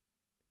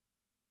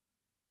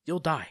 You'll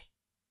die.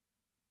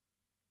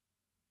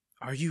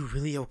 Are you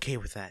really okay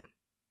with that?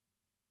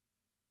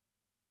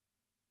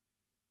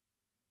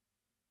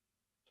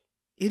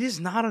 It is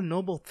not a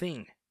noble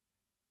thing.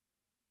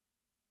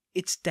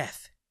 It's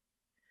death.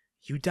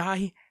 You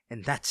die,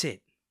 and that's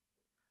it.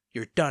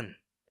 You're done.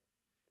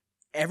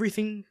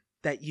 Everything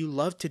that you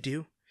love to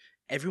do,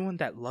 everyone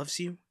that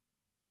loves you,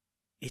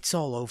 it's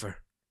all over.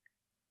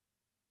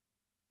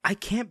 I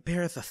can't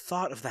bear the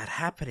thought of that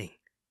happening.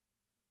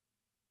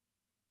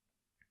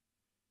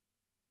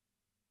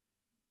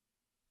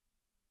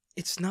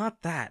 It's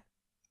not that.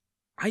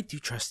 I do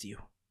trust you.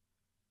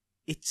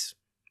 It's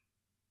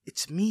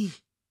me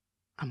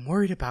I'm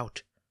worried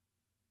about.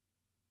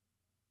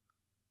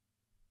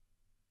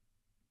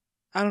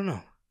 I don't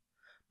know,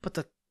 but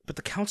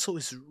the council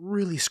is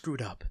really screwed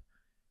up.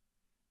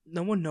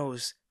 No one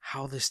knows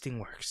how this thing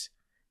works,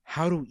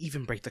 how to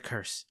even break the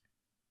curse.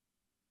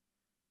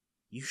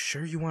 You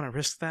sure you want to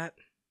risk that?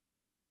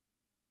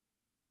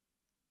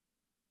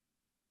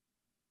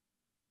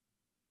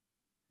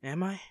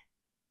 Am I?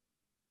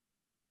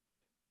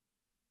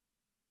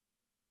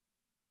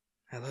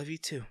 I love you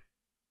too.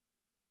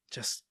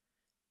 Just,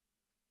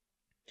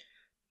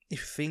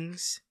 if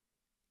things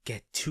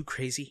get too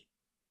crazy,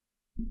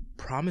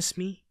 promise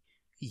me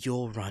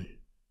you'll run.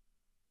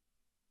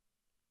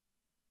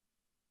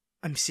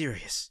 I'm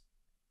serious.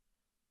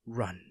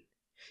 Run.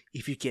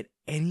 If you get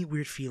any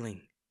weird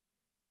feeling,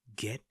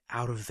 get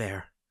out of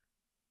there.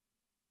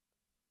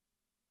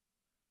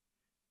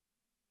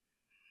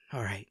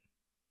 All right.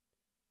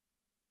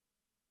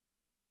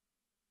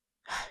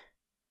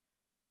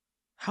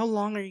 How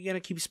long are you gonna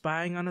keep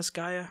spying on us,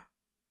 Gaia?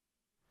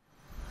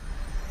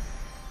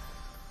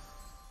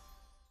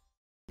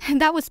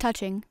 That was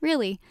touching,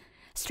 really.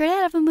 Straight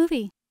out of a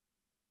movie.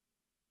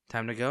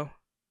 Time to go?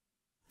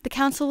 The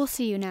council will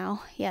see you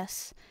now,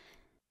 yes.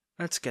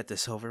 Let's get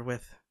this over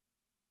with.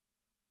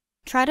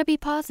 Try to be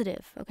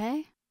positive,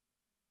 okay?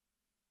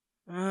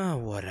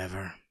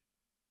 Whatever.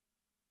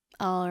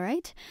 All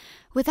right.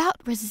 Without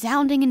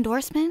resounding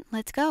endorsement,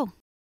 let's go.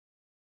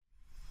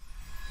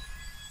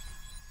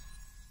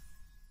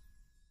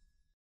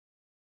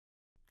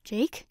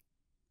 Jake?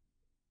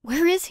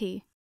 Where is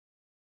he?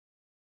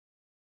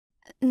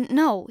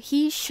 No,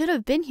 he should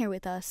have been here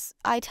with us.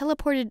 I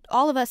teleported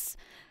all of us.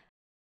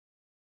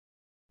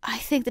 I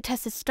think the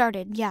test has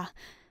started, yeah.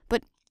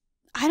 But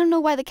I don't know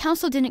why the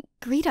council didn't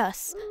greet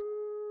us.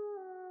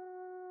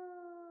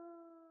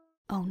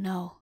 Oh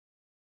no.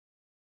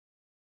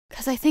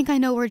 'Cause I think I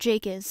know where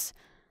Jake is.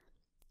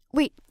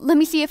 Wait, let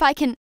me see if I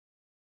can...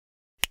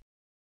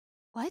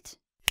 What?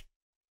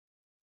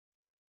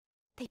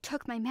 They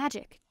took my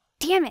magic.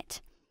 Damn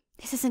it!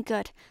 This isn't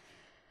good.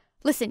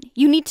 Listen,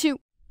 you need to...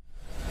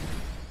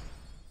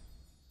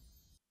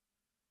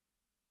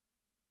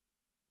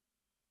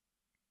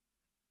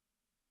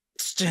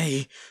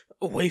 Stay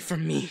away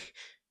from me.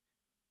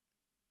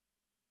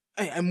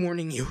 I'm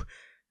warning you.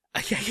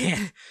 I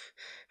can't.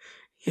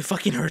 It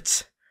fucking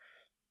hurts.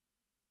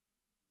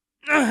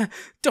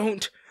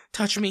 Don't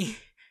touch me.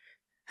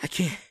 I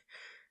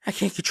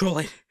can't control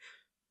it.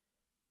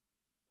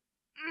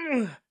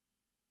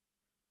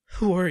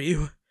 Who are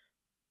you?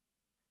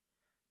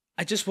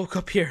 I just woke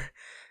up here.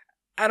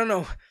 I don't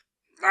know.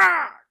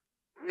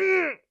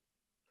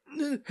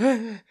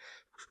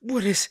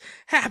 What is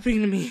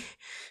happening to me?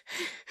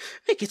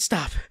 Make it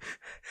stop.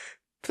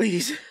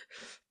 Please.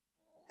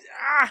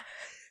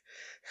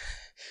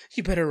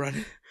 You better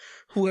run.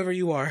 Whoever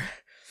you are.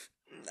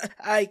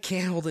 I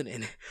can't hold it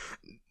in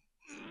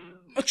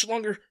much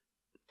longer.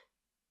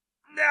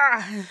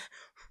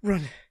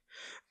 Run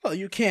while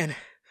you can.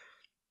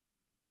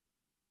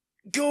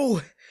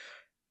 Go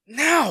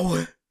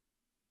now.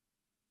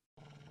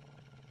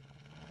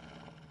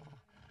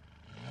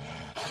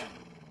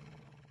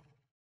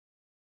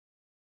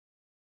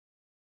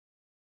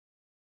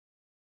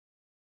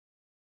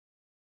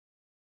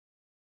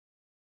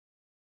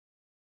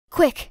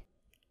 Quick!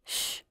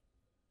 Shh.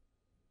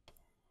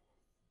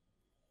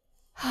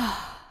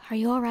 Are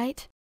you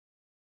alright?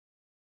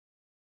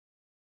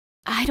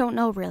 I don't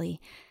know,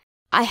 really.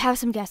 I have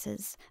some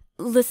guesses.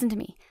 Listen to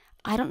me.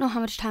 I don't know how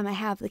much time I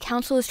have. The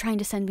council is trying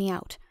to send me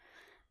out.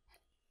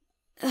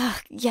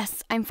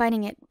 Yes, I'm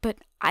fighting it, but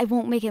I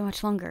won't make it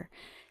much longer.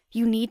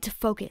 You need to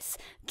focus.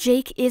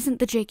 Jake isn't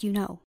the Jake you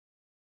know.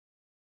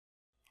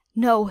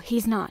 No,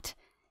 he's not.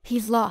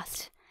 He's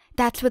lost.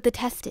 That's what the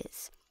test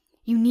is.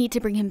 You need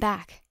to bring him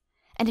back.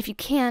 And if you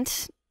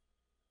can't,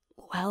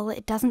 well,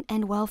 it doesn't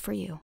end well for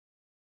you.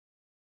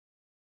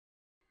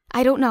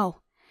 I don't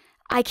know.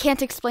 I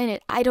can't explain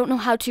it. I don't know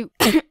how to...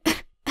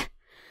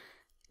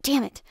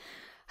 Damn it.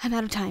 I'm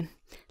out of time.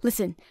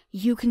 Listen,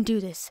 you can do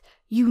this.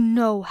 You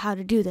know how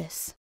to do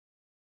this.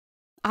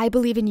 I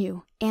believe in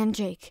you and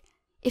Jake.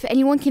 If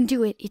anyone can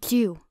do it, it's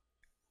you.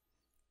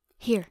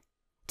 Here,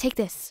 take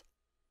this.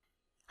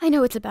 I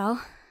know it's a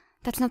bell.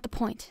 That's not the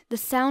point. The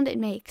sound it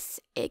makes,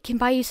 it can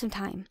buy you some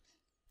time.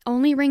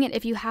 Only ring it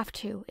if you have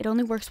to. It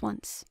only works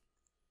once.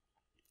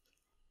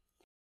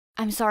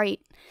 I'm sorry.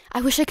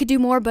 I wish I could do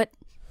more, but...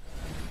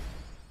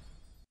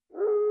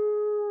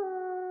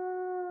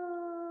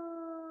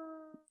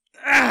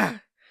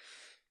 Ah!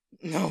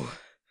 No.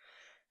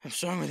 I'm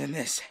stronger than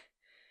this.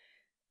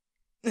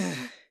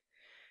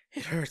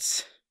 It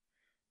hurts.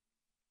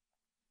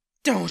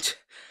 Don't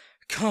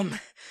come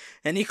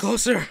any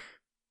closer.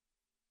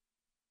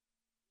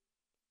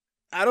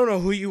 I don't know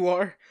who you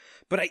are,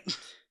 but I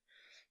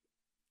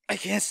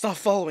can't stop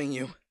following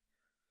you.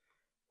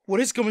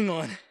 What is going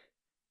on?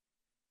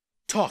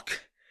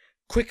 Talk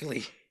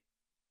quickly.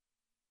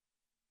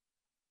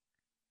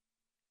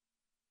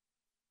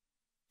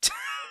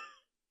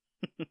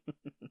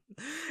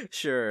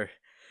 Sure,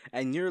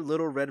 and you're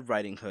Little Red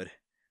Riding Hood,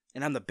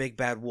 and I'm the Big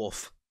Bad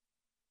Wolf.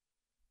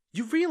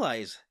 You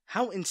realize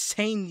how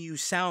insane you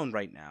sound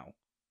right now.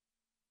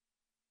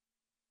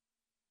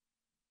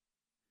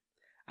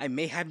 I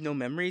may have no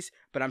memories,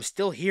 but I'm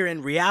still here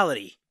in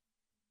reality.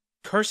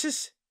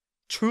 Curses?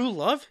 True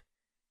love?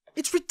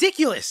 It's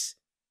ridiculous!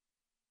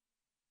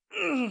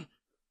 I'm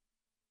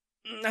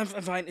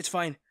fine, it's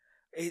fine.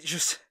 It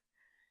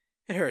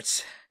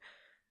hurts.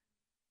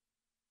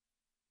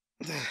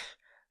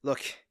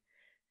 Look,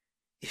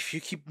 if you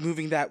keep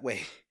moving that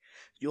way,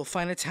 you'll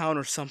find a town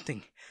or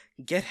something.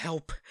 Get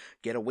help.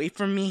 Get away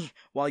from me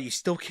while you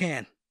still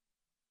can.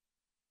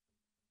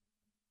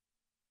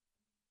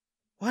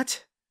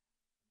 What?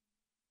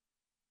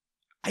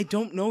 I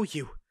don't know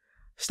you.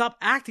 Stop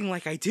acting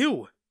like I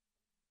do.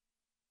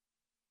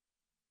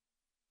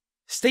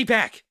 Stay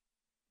back.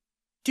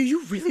 Do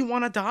you really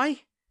want to die?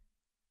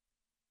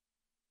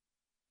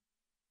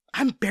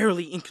 I'm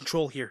barely in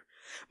control here.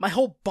 My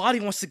whole body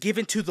wants to give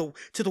in to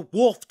the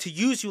wolf to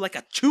use you like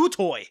a chew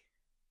toy.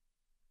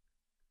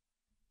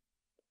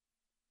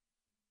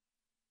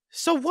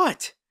 So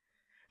what?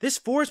 This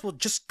forest will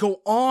just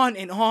go on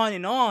and on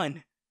and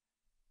on.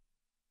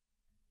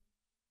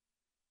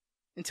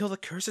 Until the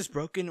curse is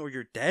broken or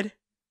you're dead?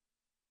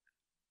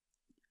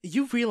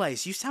 You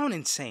realize you sound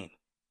insane.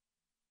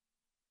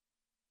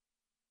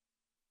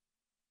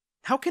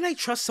 How can I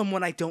trust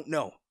someone I don't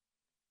know?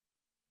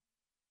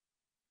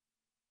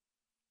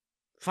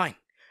 Fine.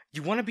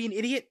 You want to be an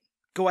idiot?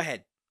 Go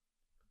ahead.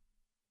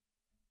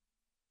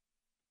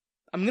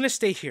 I'm gonna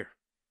stay here.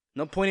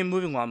 No point in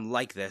moving while I'm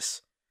like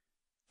this.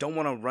 Don't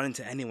want to run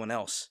into anyone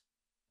else.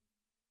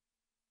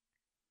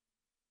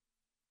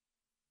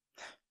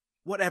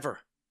 Whatever.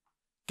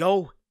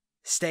 Go.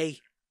 Stay.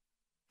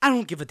 I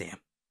don't give a damn.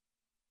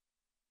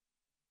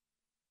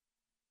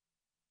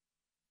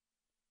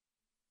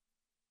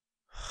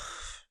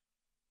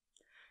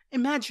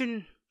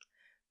 Imagine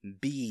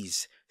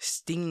bees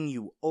stinging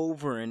you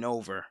over and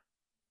over.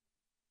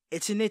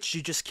 It's an itch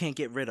you just can't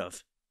get rid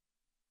of.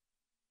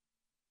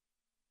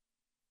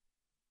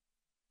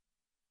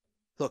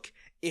 Look,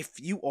 if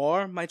you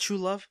are my true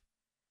love,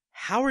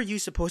 how are you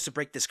supposed to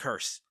break this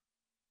curse?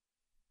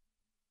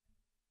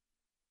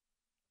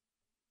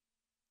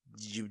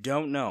 You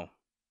don't know.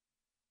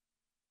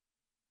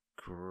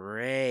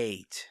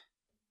 Great.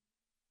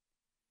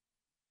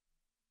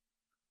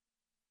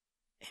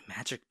 A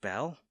magic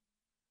bell?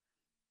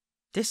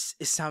 This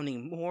is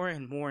sounding more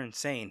and more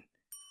insane.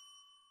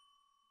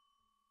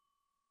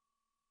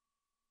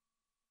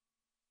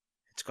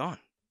 It's gone.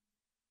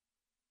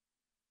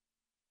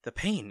 The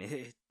pain,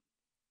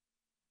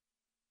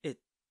 it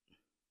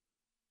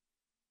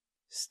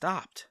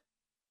stopped.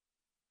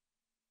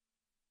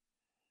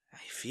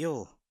 I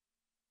feel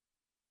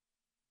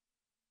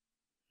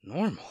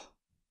normal.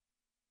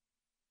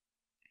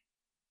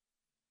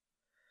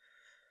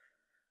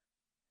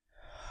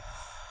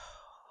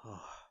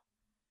 Oh.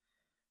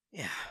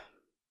 Yeah,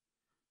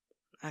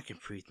 I can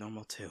breathe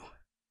normal too.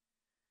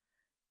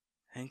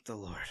 Thank the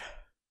Lord.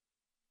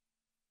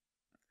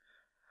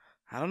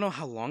 I don't know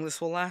how long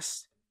this will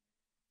last.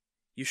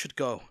 You should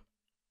go.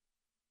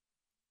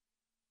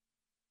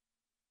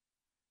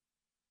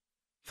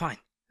 Fine,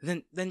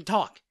 then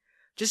talk.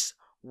 Just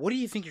what do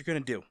you think you're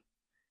gonna do?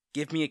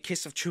 Give me a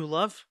kiss of true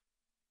love?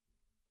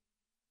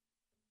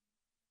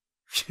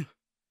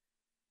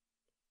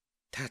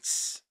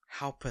 That's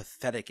how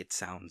pathetic it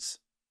sounds.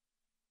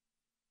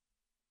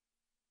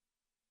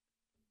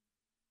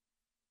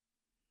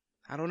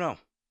 I don't know.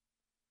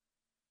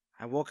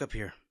 I woke up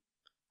here.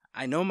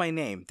 I know my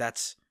name,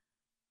 that's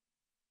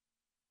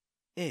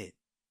it.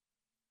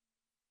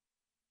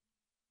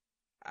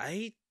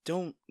 I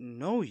don't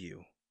know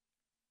you.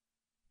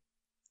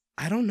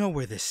 I don't know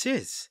where this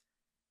is.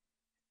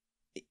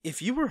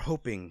 If you were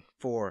hoping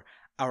for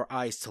our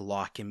eyes to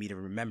lock and me to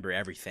remember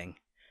everything,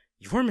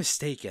 you're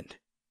mistaken.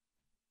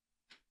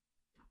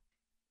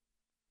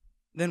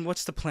 Then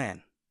what's the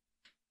plan?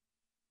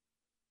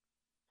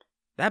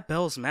 That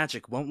bell's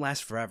magic won't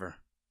last forever.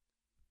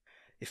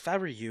 If I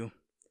were you,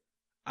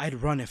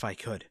 I'd run if I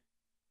could.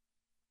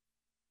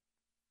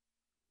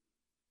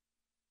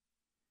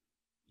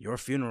 Your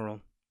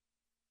funeral.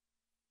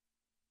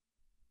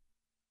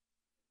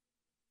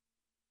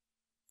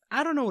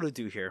 I don't know what to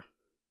do here.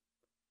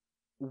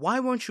 Why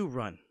won't you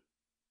run?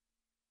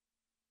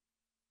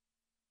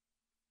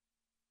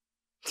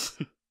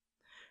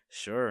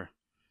 Sure,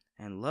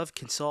 and love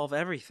can solve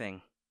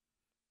everything.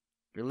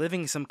 You're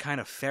living some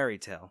kind of fairy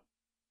tale.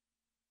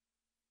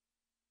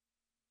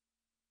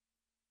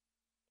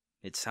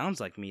 It sounds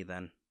like me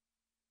then.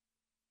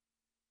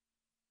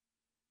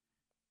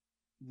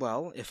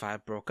 Well, if I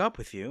broke up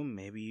with you,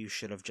 maybe you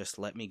should have just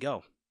let me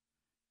go.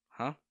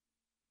 Huh?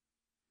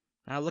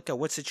 Now look at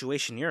what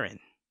situation you're in.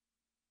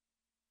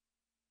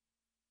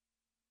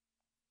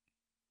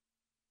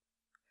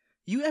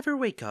 You ever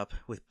wake up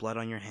with blood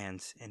on your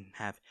hands and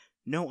have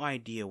no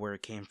idea where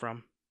it came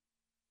from?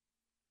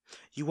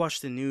 You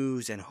watch the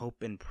news and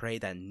hope and pray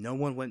that no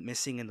one went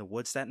missing in the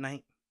woods that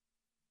night?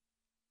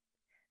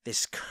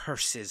 This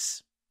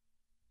curses.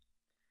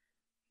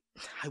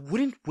 I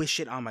wouldn't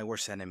wish it on my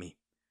worst enemy.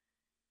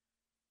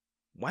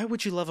 Why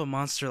would you love a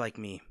monster like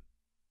me?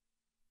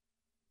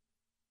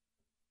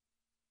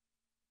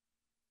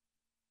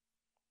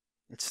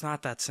 It's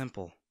not that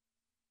simple.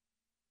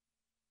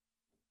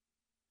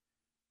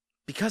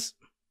 Because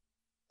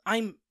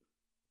I'm...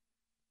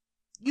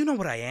 You know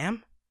what I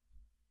am.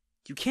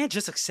 You can't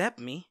just accept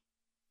me.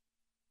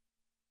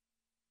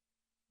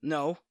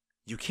 No,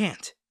 you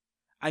can't.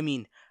 I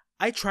mean,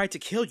 I tried to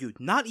kill you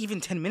not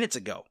even 10 minutes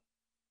ago.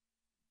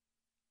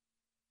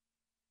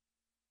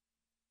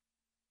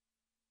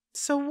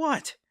 So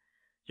what?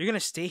 You're gonna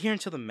stay here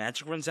until the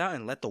magic runs out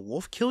and let the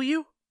wolf kill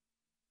you?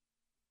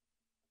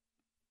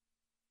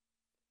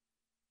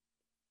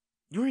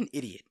 You're an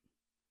idiot.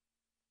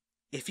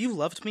 If you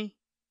loved me,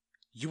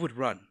 you would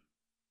run.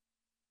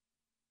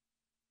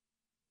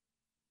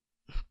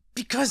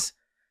 Because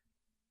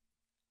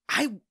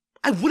I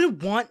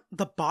wouldn't want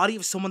the body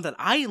of someone that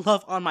I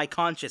love on my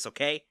conscience,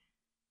 okay?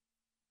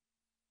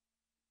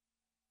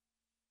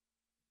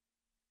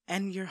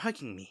 And you're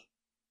hugging me.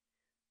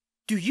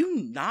 Do you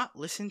not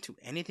listen to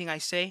anything I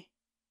say?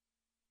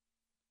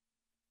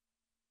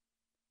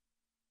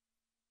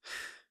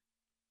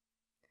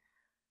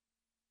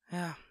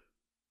 Yeah,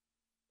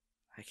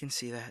 I can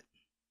see that.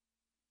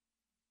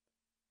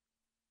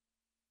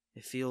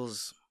 It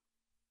feels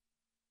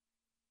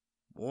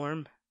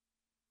warm,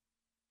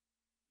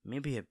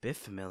 maybe a bit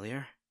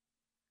familiar,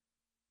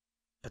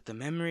 but the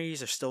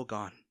memories are still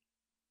gone.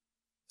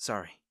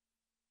 Sorry.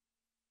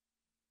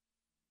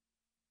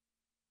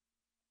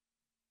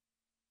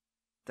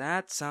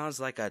 That sounds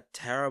like a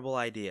terrible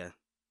idea.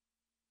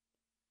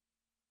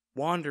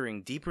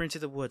 Wandering deeper into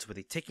the woods with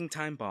a ticking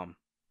time bomb.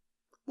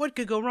 What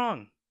could go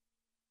wrong?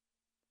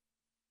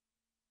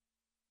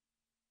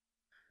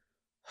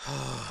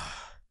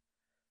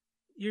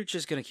 You're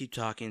just gonna keep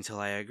talking until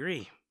I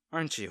agree,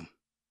 aren't you?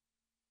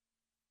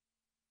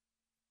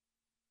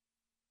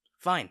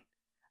 Fine,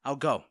 I'll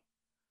go.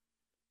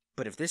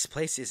 But if this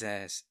place is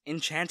as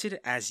enchanted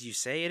as you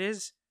say it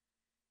is,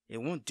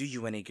 it won't do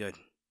you any good.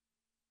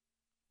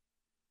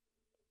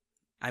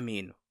 I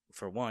mean,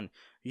 for one,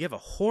 you have a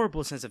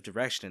horrible sense of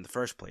direction in the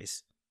first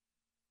place.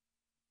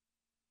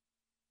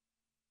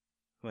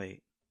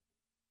 Wait.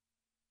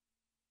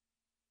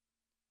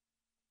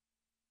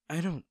 I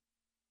don't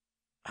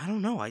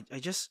know. It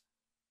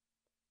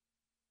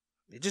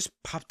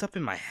just popped up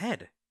in my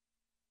head.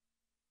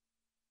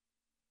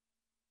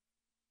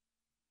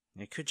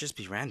 It could just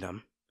be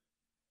random.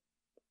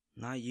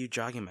 Not you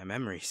jogging my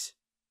memories.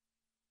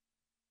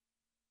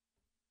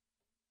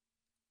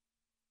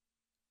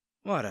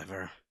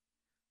 Whatever.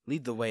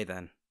 Lead the way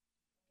then.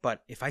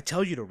 But if I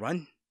tell you to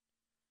run,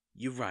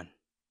 you run.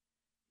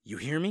 You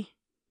hear me?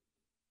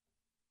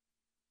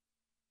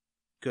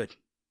 Good.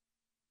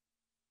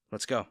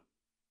 Let's go.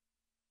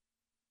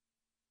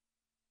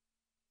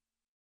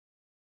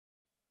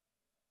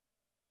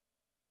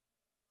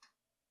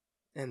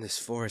 And this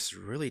forest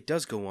really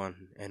does go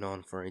on and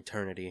on for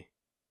eternity.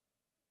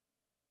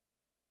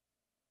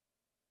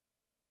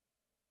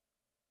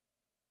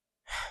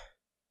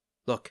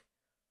 Look,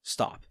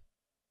 stop.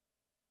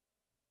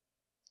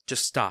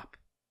 Just stop.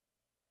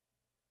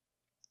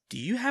 Do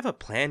you have a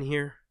plan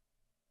here?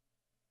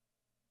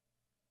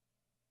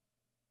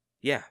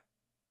 Yeah,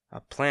 a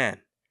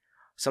plan.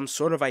 Some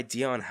sort of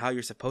idea on how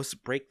you're supposed to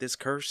break this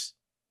curse?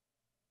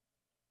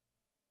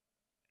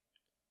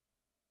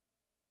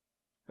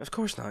 Of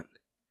course not.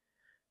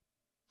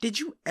 Did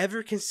you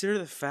ever consider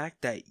the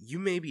fact that you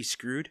may be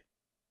screwed?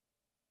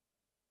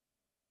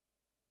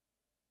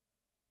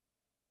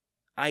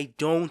 I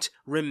don't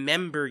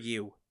remember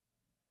you.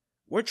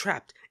 We're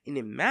trapped in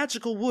a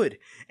magical wood,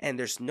 and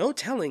there's no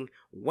telling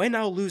when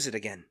I'll lose it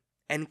again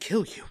and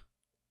kill you.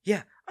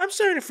 Yeah, I'm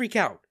starting to freak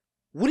out.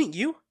 Wouldn't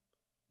you?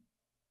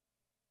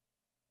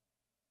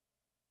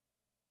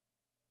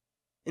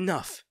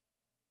 Enough.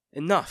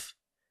 Enough.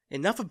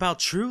 Enough about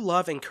true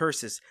love and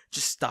curses.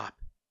 Just stop.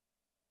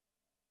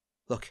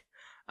 Look,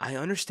 I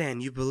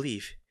understand you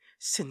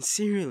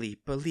sincerely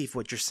believe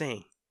what you're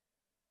saying.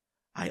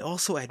 I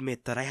also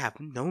admit that I have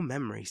no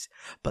memories,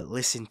 but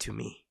listen to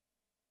me.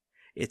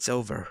 It's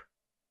over.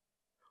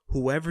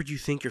 whoever you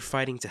think you're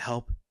fighting to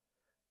help,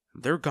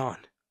 they're gone.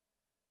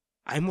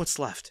 I'm what's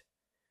left,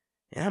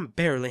 and I'm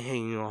barely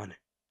hanging on.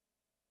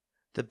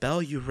 The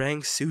bell you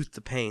rang soothed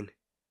the pain,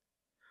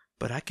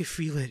 but I could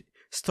feel it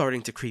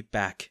starting to creep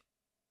back.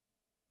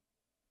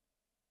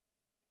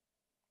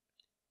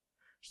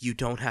 You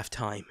don't have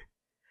time.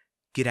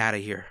 Get out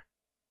of here.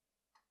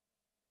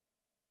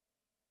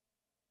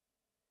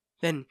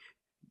 Then,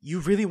 you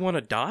really want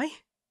to die?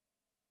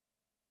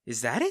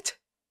 Is that it?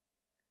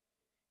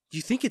 Do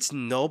you think it's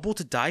noble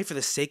to die for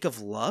the sake of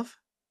love?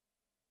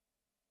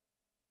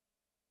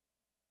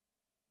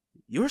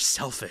 You're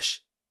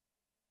selfish.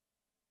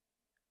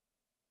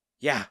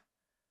 Yeah,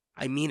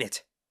 I mean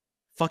it.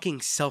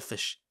 Fucking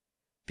selfish.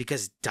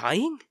 Because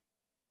dying?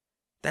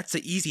 That's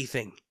the easy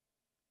thing.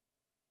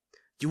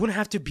 You wouldn't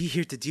have to be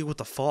here to deal with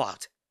the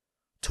fallout.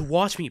 To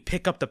watch me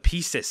pick up the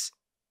pieces.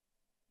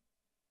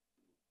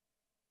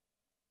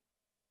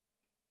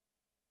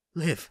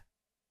 Live.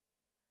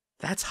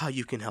 That's how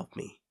you can help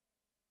me.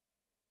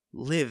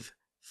 Live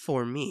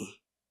for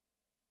me.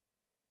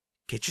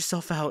 Get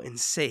yourself out and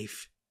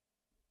safe.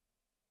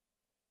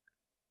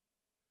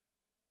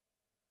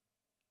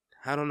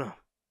 I don't know.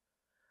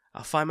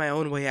 I'll find my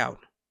own way out.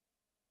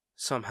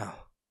 Somehow.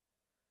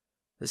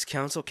 This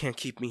council can't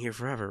keep me here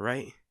forever,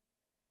 right?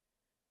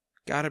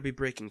 Gotta be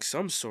breaking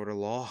some sort of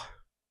law.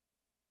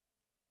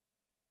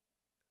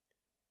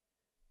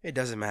 It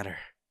doesn't matter.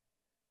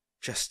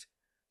 Just,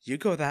 you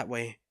go that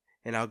way,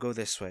 and I'll go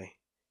this way.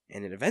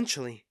 And then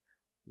eventually,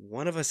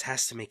 one of us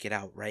has to make it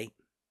out, right?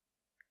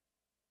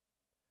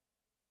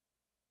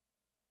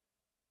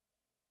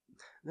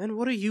 Then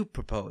what do you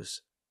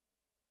propose?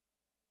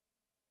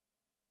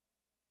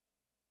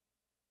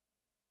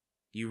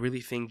 You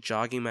really think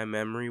jogging my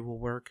memory will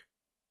work?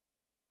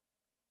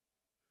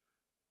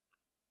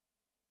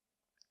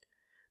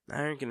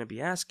 Now you're gonna be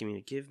asking me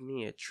to give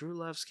me a true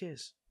love's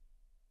kiss.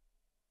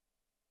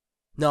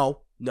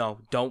 No,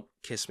 don't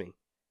kiss me.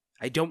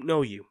 I don't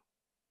know you.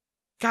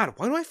 God,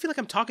 why do I feel like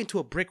I'm talking to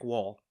a brick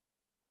wall?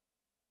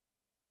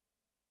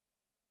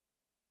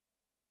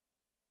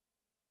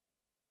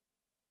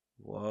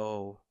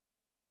 Whoa.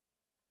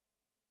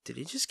 Did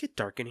it just get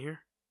dark in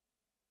here?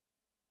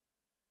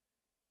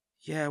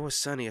 Yeah, it was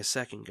sunny a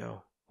second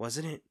ago,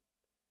 wasn't it?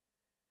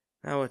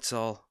 Now it's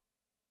all...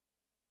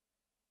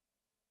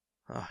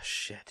 Oh,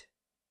 shit.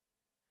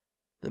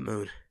 The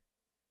moon.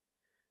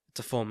 It's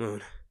a full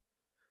moon.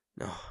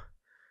 No.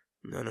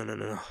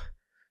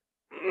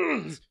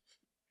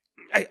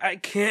 I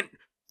can't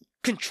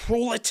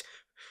control it.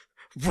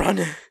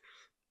 Run.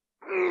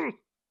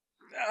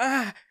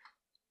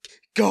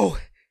 Go.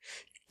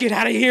 Get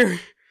out of here.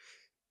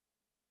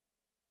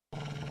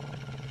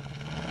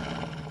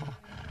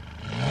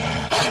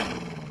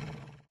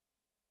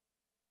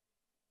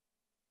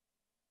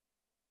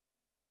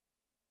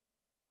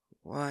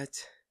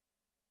 What?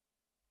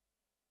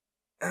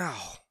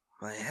 Ow,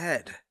 my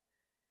head.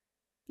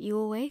 You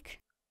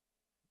awake?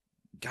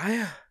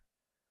 Gaia?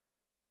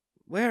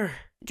 Where?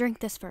 Drink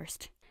this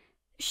first.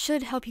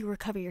 Should help you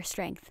recover your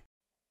strength.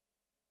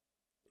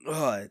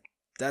 Ugh,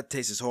 that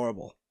tastes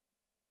horrible.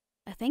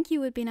 A thank you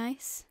would be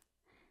nice.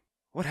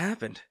 What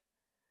happened?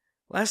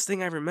 Last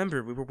thing I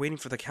remember, we were waiting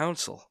for the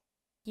council.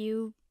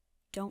 You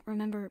don't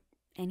remember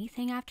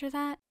anything after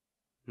that?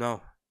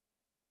 No.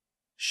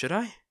 Should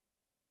I?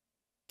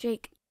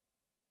 Jake.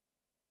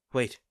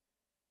 Wait.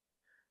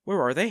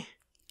 Where are they?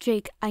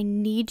 Jake, I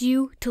need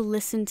you to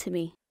listen to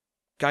me.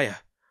 Gaia,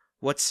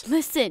 what's...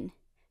 Listen!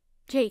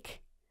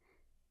 Jake.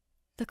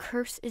 The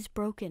curse is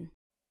broken.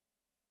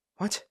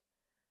 What?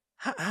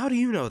 How do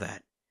you know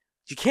that?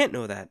 You can't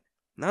know that.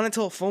 Not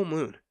until a full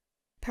moon.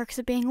 Perks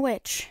of being a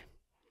witch.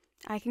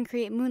 I can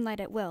create moonlight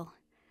at will.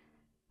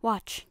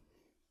 Watch.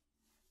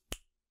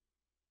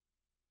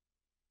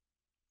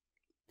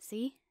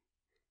 See?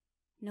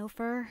 No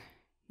fur,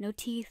 no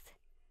teeth,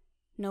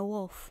 no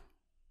wolf.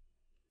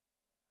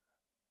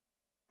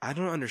 I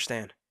don't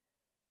understand.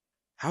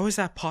 How is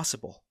that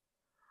possible?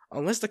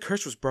 Unless the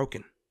curse was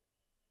broken.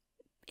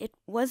 It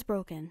was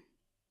broken.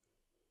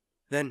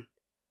 Then,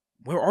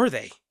 where are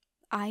they?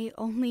 I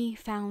only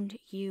found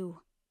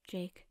you,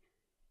 Jake.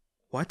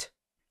 What?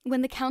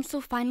 When the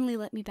council finally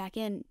let me back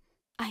in,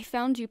 I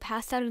found you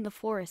passed out in the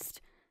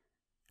forest.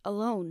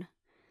 Alone.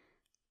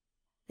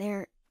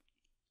 There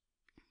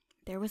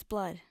was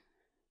blood.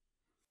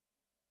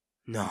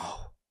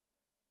 No.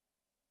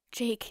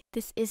 Jake,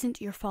 this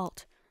isn't your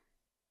fault.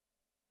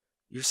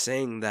 You're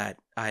saying that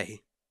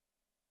I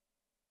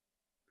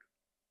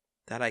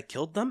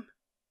killed them?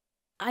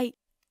 I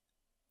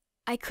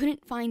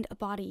couldn't find a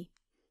body.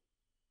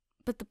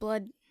 But the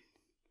blood...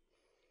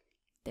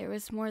 There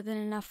was more than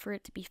enough for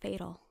it to be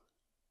fatal.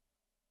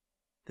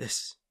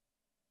 This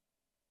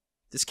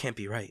can't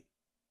be right.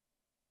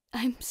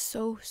 I'm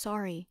so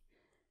sorry.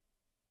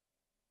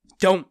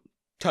 Don't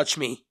touch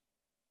me.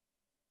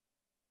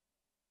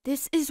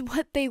 This is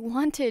what they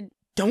wanted.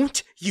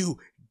 Don't you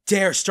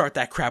dare start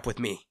that crap with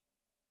me.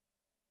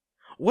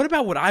 What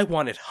about what I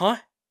wanted, huh?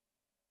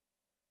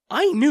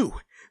 I knew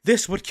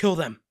this would kill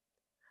them.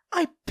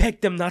 I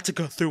begged them not to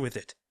go through with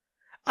it.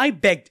 I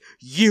begged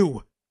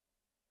you.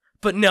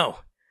 But no,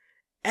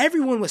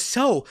 everyone was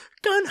so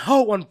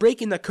gung-ho on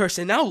breaking the curse,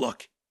 and now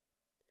look.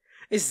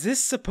 Is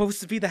this supposed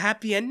to be the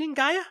happy ending,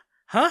 Gaia?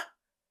 Huh?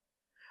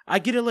 I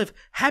get to live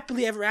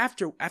happily ever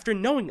after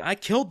knowing I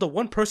killed the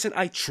one person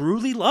I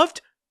truly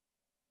loved?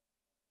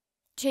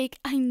 Jake,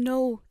 I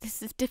know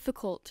this is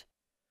difficult.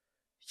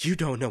 You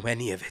don't know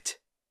any of it.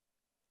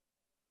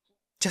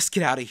 Just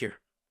get out of here.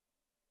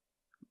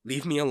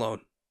 Leave me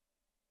alone.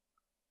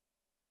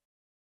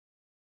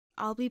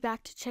 I'll be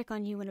back to check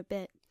on you in a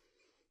bit.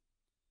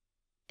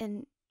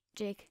 And,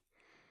 Jake,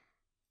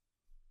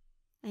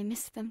 I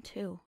miss them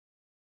too.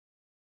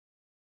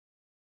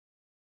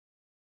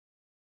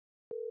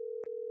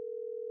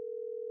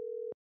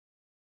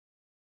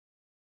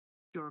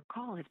 Your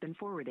call has been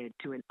forwarded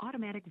to an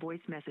automatic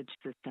voice message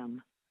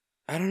system.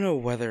 I don't know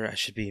whether I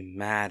should be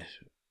mad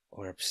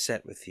or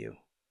upset with you.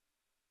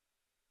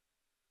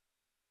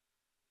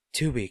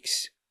 2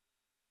 weeks.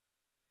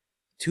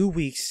 2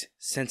 weeks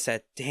since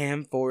that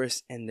damn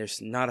forest, and there's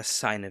not a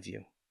sign of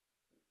you.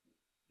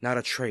 Not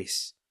a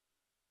trace.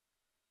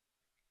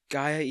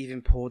 Gaia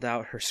even pulled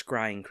out her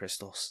scrying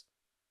crystals.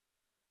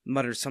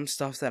 Muttered some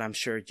stuff that I'm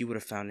sure you would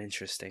have found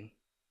interesting.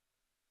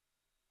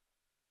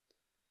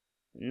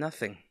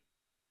 Nothing.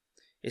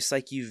 It's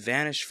like you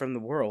vanished from the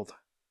world.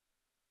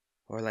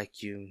 Or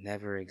like you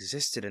never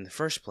existed in the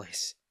first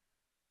place.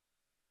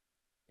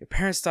 Your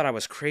parents thought I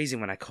was crazy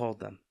when I called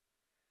them.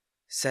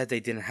 Said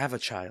they didn't have a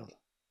child.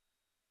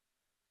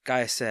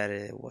 Gaia said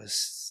it was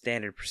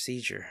standard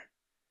procedure.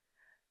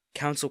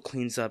 Council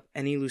cleans up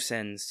any loose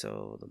ends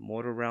so the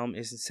mortal realm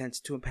isn't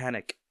sent to a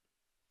panic.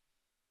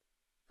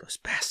 Those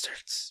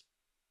bastards.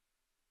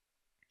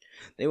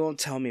 They won't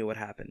tell me what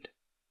happened.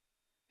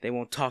 They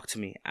won't talk to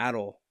me at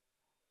all.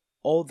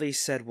 All they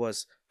said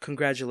was,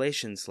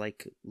 congratulations,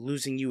 like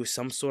losing you is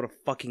some sort of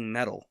fucking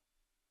medal.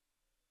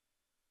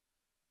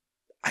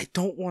 I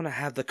don't want to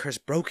have the curse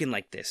broken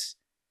like this.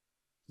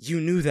 You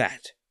knew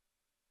that.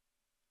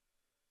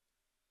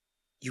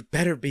 You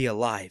better be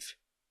alive.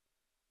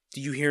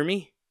 Do you hear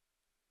me?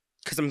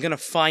 'Cause I'm gonna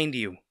find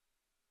you.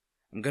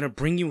 I'm gonna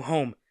bring you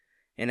home,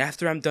 and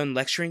after I'm done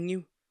lecturing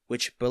you,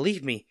 which,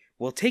 believe me,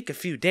 will take a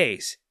few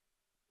days,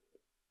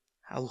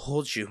 I'll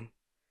hold you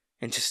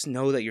and just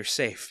know that you're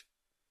safe.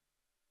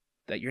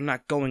 That you're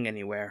not going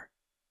anywhere.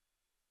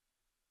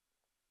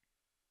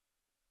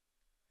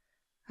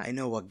 I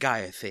know what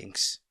Gaia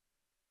thinks.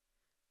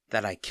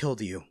 That I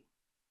killed you.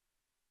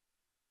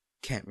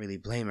 Can't really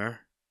blame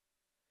her.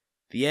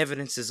 The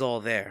evidence is all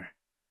there.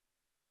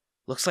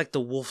 Looks like the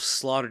wolf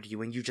slaughtered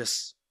you and you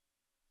just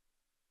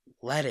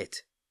let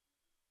it.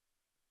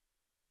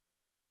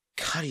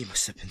 God, you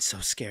must have been so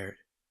scared.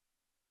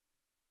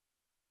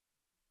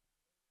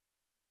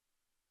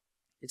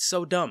 It's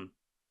so dumb.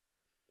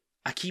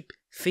 I keep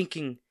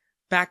thinking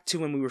back to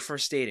when we were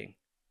first dating.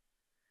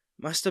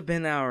 Must have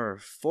been our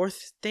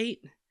 4th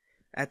date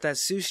at that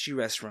sushi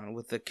restaurant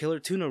with the killer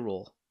tuna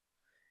roll.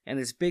 And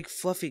this big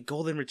fluffy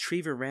golden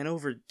retriever ran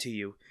over to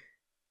you.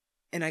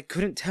 And I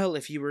couldn't tell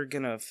if you were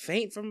gonna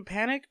faint from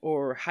panic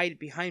or hide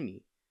behind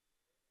me.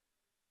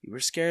 You were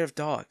scared of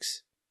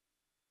dogs.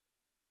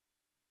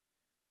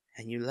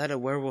 And you let a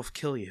werewolf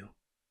kill you.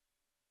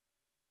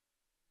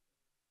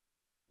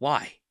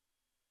 Why?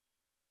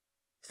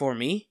 For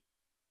me?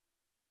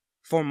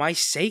 For my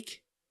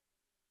sake?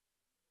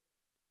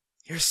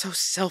 You're so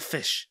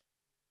selfish.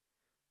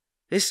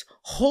 This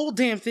whole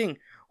damn thing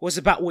was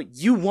about what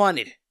you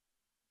wanted.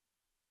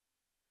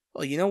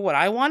 Well, you know what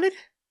I wanted?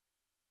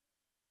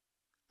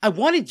 I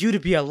wanted you to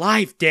be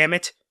alive, damn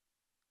it.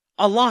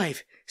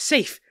 Alive,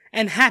 safe,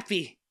 and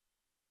happy.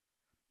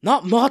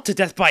 Not mauled to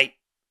death by...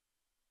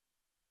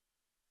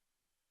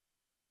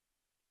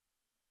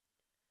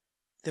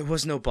 There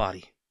was no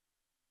body.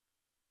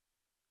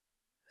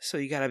 So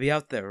you gotta be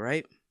out there,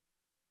 right?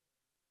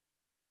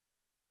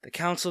 The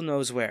council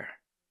knows where.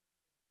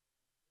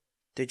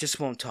 They just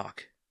won't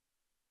talk.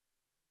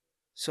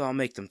 So I'll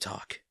make them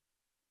talk.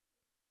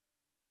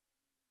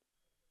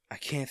 I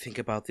can't think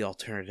about the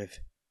alternative.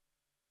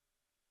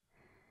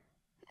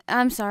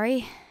 I'm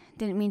sorry.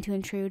 Didn't mean to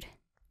intrude.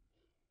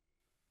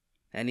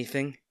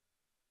 Anything?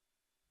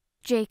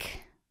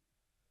 Jake.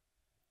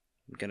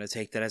 I'm gonna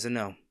take that as a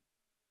no.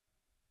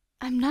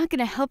 I'm not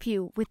gonna help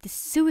you with the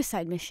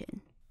suicide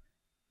mission.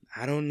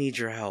 I don't need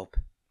your help.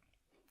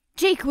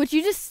 Jake, would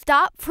you just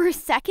stop for a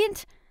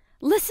second?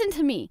 Listen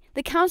to me.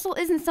 The council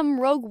isn't some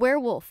rogue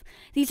werewolf.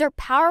 These are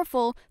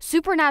powerful,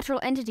 supernatural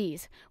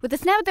entities. With a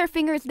snap of their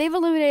fingers, they've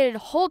eliminated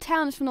whole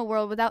towns from the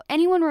world without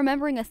anyone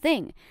remembering a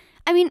thing.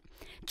 I mean,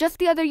 just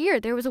the other year,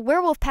 there was a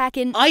werewolf pack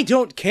in... I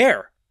don't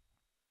care.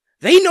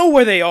 They know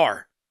where they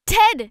are.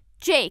 Dead,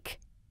 Jake.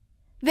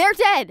 They're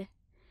dead.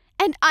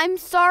 And I'm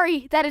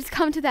sorry that it's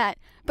come to that,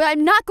 but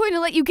I'm not going to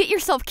let you get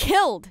yourself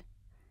killed.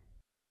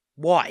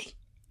 Why?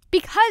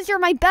 Because you're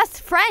my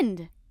best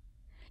friend.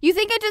 You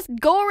think I just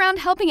go around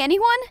helping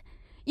anyone?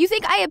 You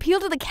think I appeal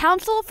to the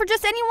council for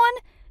just anyone?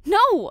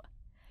 No.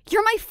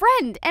 You're my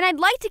friend, and I'd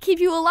like to keep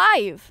you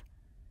alive.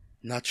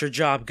 Not your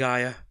job,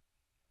 Gaia.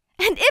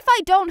 And if I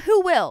don't, who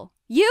will?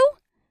 You?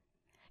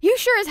 You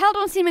sure as hell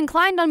don't seem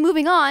inclined on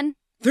moving on.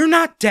 They're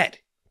not dead.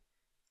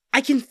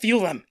 I can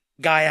feel them,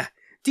 Gaia.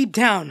 Deep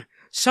down,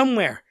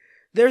 somewhere,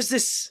 there's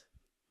this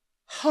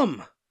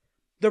hum.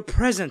 Their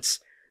presence.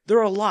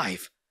 They're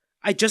alive.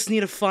 I just need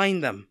to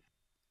find them.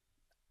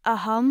 A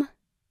hum?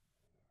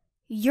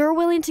 You're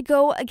willing to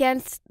go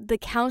against the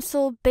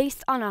council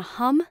based on a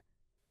hum?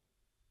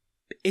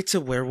 It's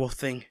a werewolf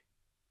thing.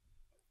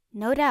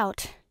 No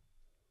doubt.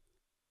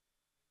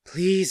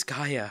 Please,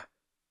 Gaia.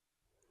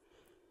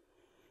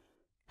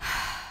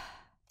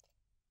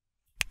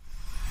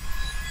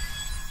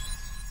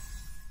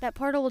 That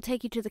portal will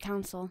take you to the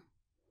council.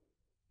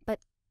 But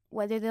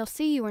whether they'll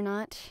see you or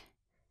not,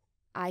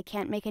 I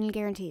can't make any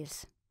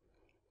guarantees.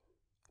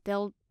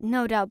 They'll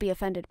no doubt be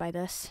offended by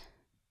this.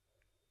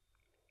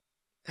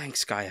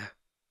 Thanks, Gaia.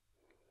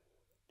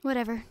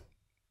 Whatever.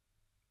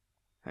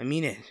 I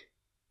mean it.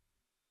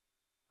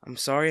 I'm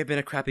sorry I've been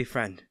a crappy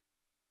friend.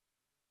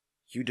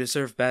 You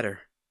deserve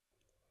better.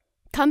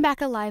 Come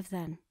back alive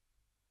then.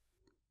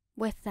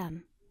 With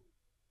them.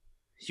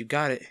 You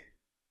got it.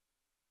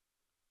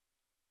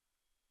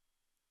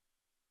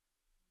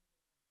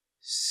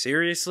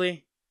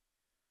 Seriously?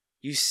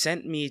 You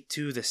sent me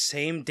to the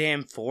same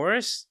damn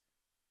forest?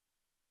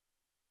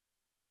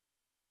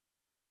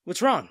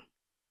 What's wrong?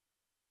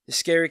 The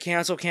scary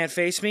council can't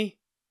face me?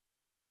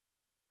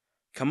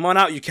 Come on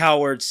out, you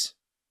cowards.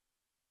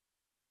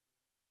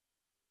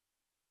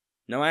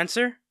 No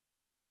answer?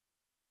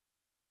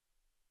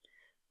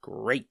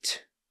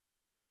 Great.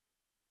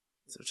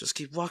 So just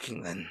keep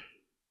walking then.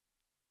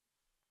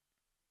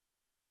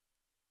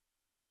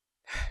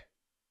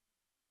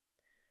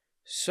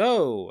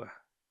 So,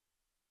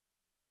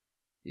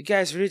 you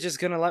guys really just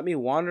gonna let me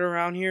wander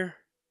around here?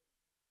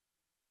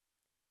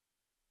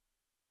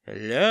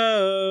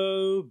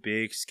 Hello,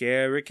 big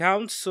scary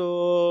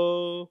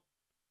council.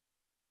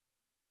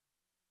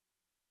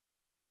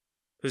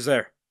 Who's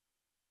there?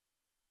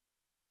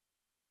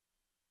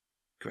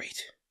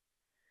 Great.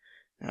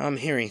 Now I'm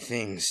hearing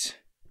things.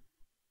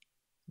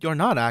 You're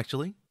not,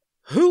 actually.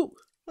 Who?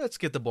 Let's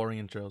get the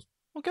boring intros,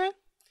 okay?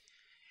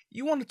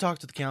 You want to talk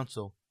to the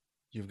council.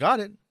 You've got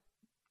it.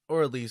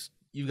 Or at least,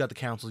 you've got the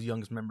council's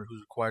youngest member who's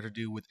required to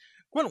do with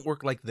grunt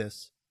work like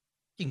this.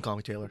 You can call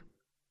me Taylor.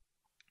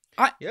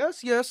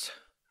 Yes.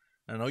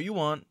 I know you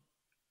want.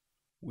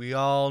 We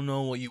all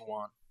know what you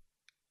want.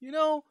 You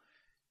know,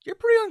 you're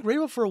pretty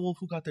ungrateful for a wolf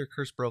who got their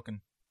curse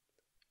broken.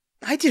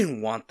 I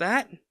didn't want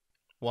that.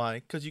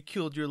 Why? 'Cause you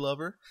killed your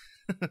lover?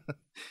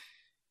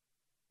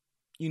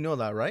 You know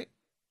that, right?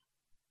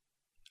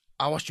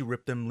 I watched you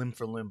rip them limb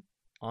for limb.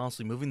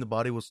 Honestly, moving the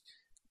body was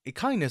a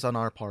kindness on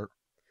our part.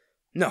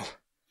 No,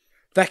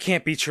 that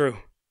can't be true.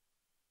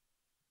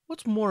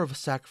 What's more of a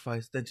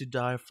sacrifice than to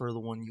die for the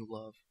one you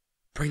love?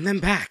 Bring them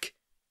back.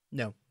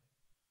 No.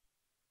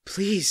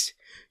 Please,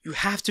 you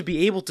have to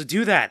be able to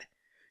do that.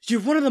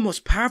 You're one of the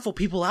most powerful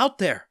people out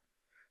there.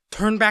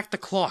 Turn back the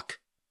clock.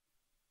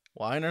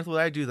 Why on earth would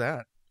I do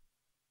that?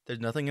 There's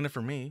nothing in it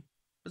for me.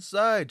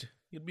 Besides,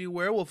 you'd be a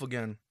werewolf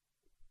again.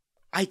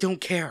 I don't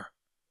care.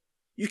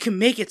 You can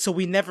make it so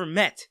we never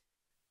met.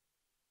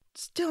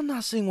 Still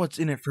not seeing what's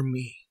in it for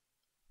me.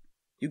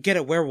 You get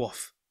a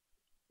werewolf.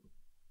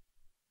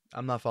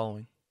 I'm not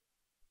following.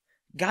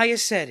 Gaia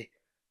said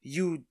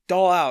you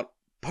dole out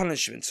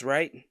punishments,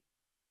 right?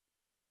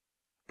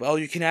 Well,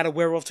 you can add a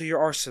werewolf to your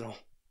arsenal.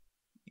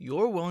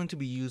 You're willing to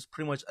be used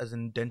pretty much as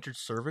an indentured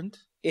servant?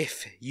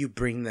 If you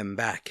bring them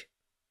back.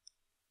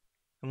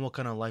 And what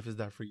kind of life is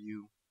that for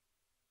you?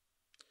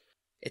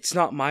 It's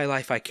not my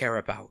life I care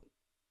about.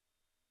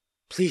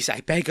 Please,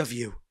 I beg of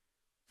you.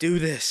 Do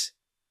this.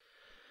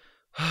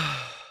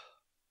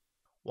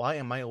 Why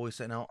am I always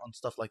sent out on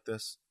stuff like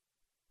this?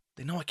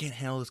 They know I can't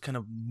handle this kind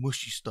of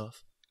mushy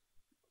stuff.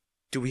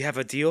 Do we have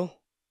a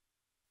deal?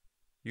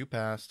 You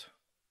passed.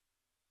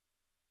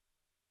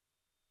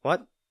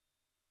 What?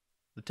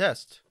 The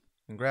test.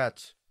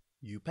 Congrats.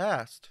 You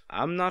passed.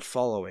 I'm not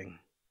following.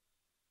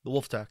 The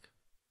wolf tack.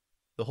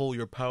 The whole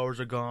your powers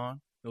are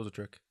gone. It was a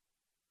trick.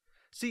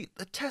 See,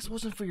 the test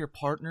wasn't for your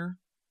partner.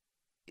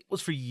 It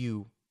was for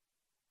you.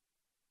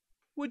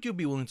 Would you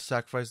be willing to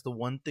sacrifice the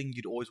one thing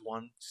you'd always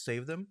wanted to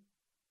save them?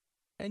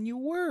 And you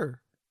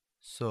were.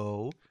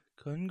 So,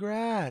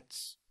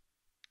 congrats.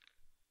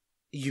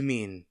 You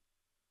mean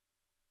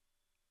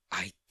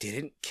I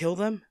didn't kill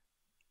them?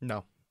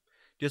 No.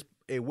 Just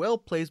a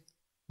well-placed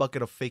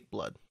bucket of fake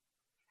blood.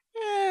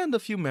 And a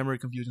few memory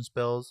confusion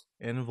spells.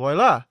 And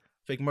voila!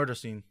 Fake murder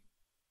scene.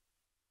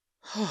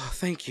 Oh,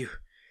 thank you.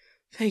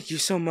 Thank you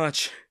so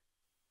much.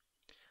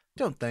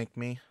 Don't thank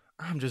me.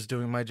 I'm just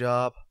doing my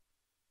job.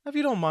 If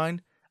you don't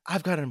mind,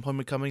 I've got an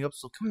appointment coming up,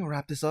 so can we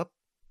wrap this up?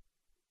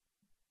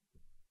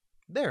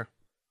 There.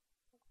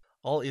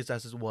 All is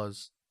as it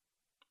was.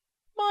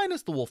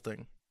 Minus the wolf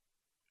thing.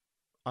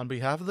 On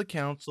behalf of the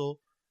council,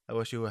 I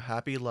wish you a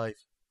happy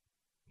life,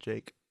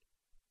 Jake.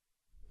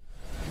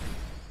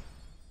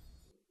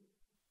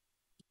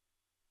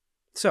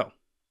 So,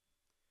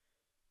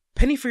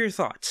 penny for your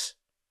thoughts.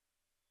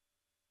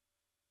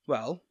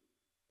 Well,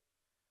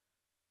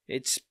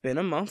 It's been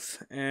a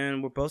month,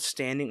 and we're both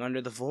standing under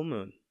the full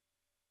moon.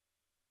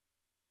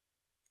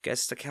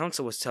 Guess the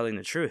council was telling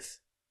the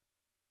truth.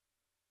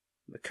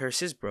 The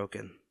curse is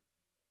broken.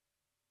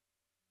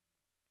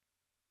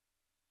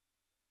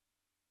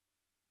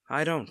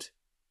 I don't.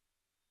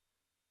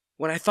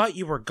 When I thought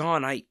you were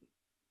gone,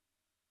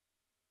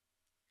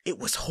 It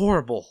was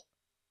horrible.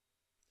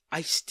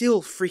 I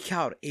still freak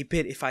out a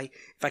bit if I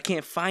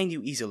can't find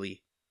you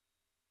easily.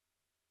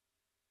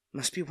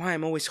 Must be why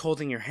I'm always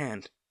holding your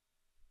hand.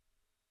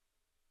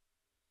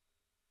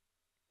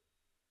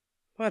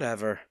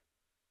 Whatever.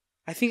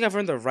 I think I've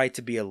earned the right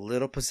to be a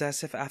little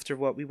possessive after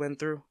what we went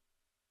through.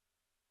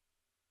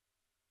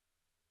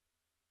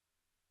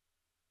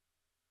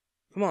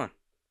 Come on.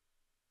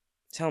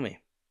 Tell me.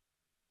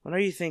 What are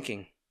you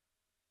thinking?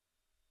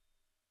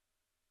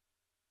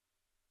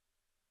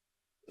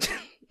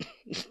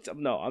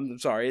 No, I'm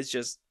sorry.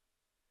 It's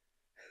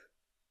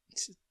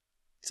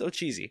so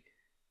cheesy.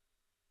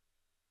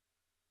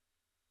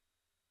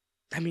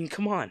 I mean,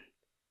 come on.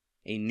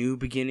 A new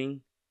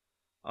beginning?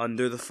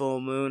 Under the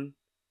full moon?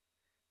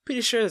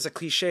 Pretty sure there's a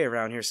cliche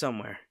around here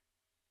somewhere.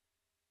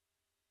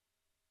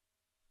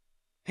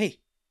 Hey,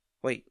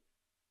 wait.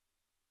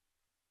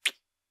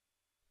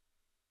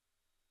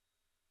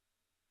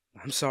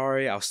 I'm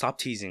sorry, I'll stop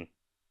teasing.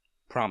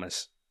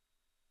 Promise.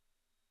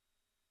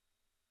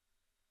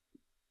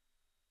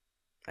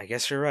 I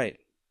guess you're right.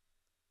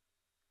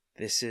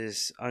 This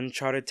is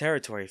uncharted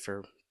territory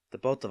for the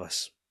both of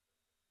us.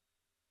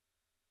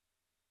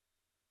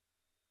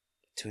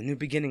 To a new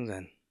beginning,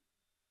 then.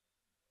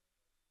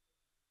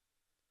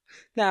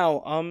 Now,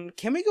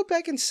 can we go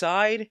back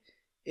inside?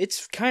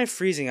 It's kind of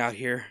freezing out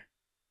here.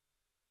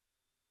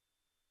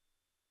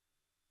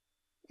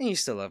 And you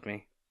still love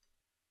me.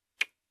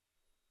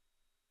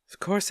 Of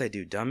course I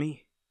do,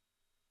 dummy.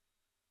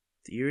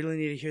 Do you really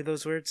need to hear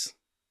those words?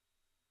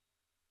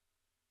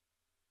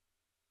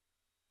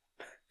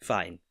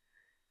 Fine.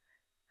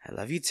 I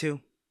love you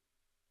too.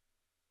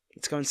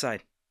 Let's go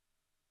inside.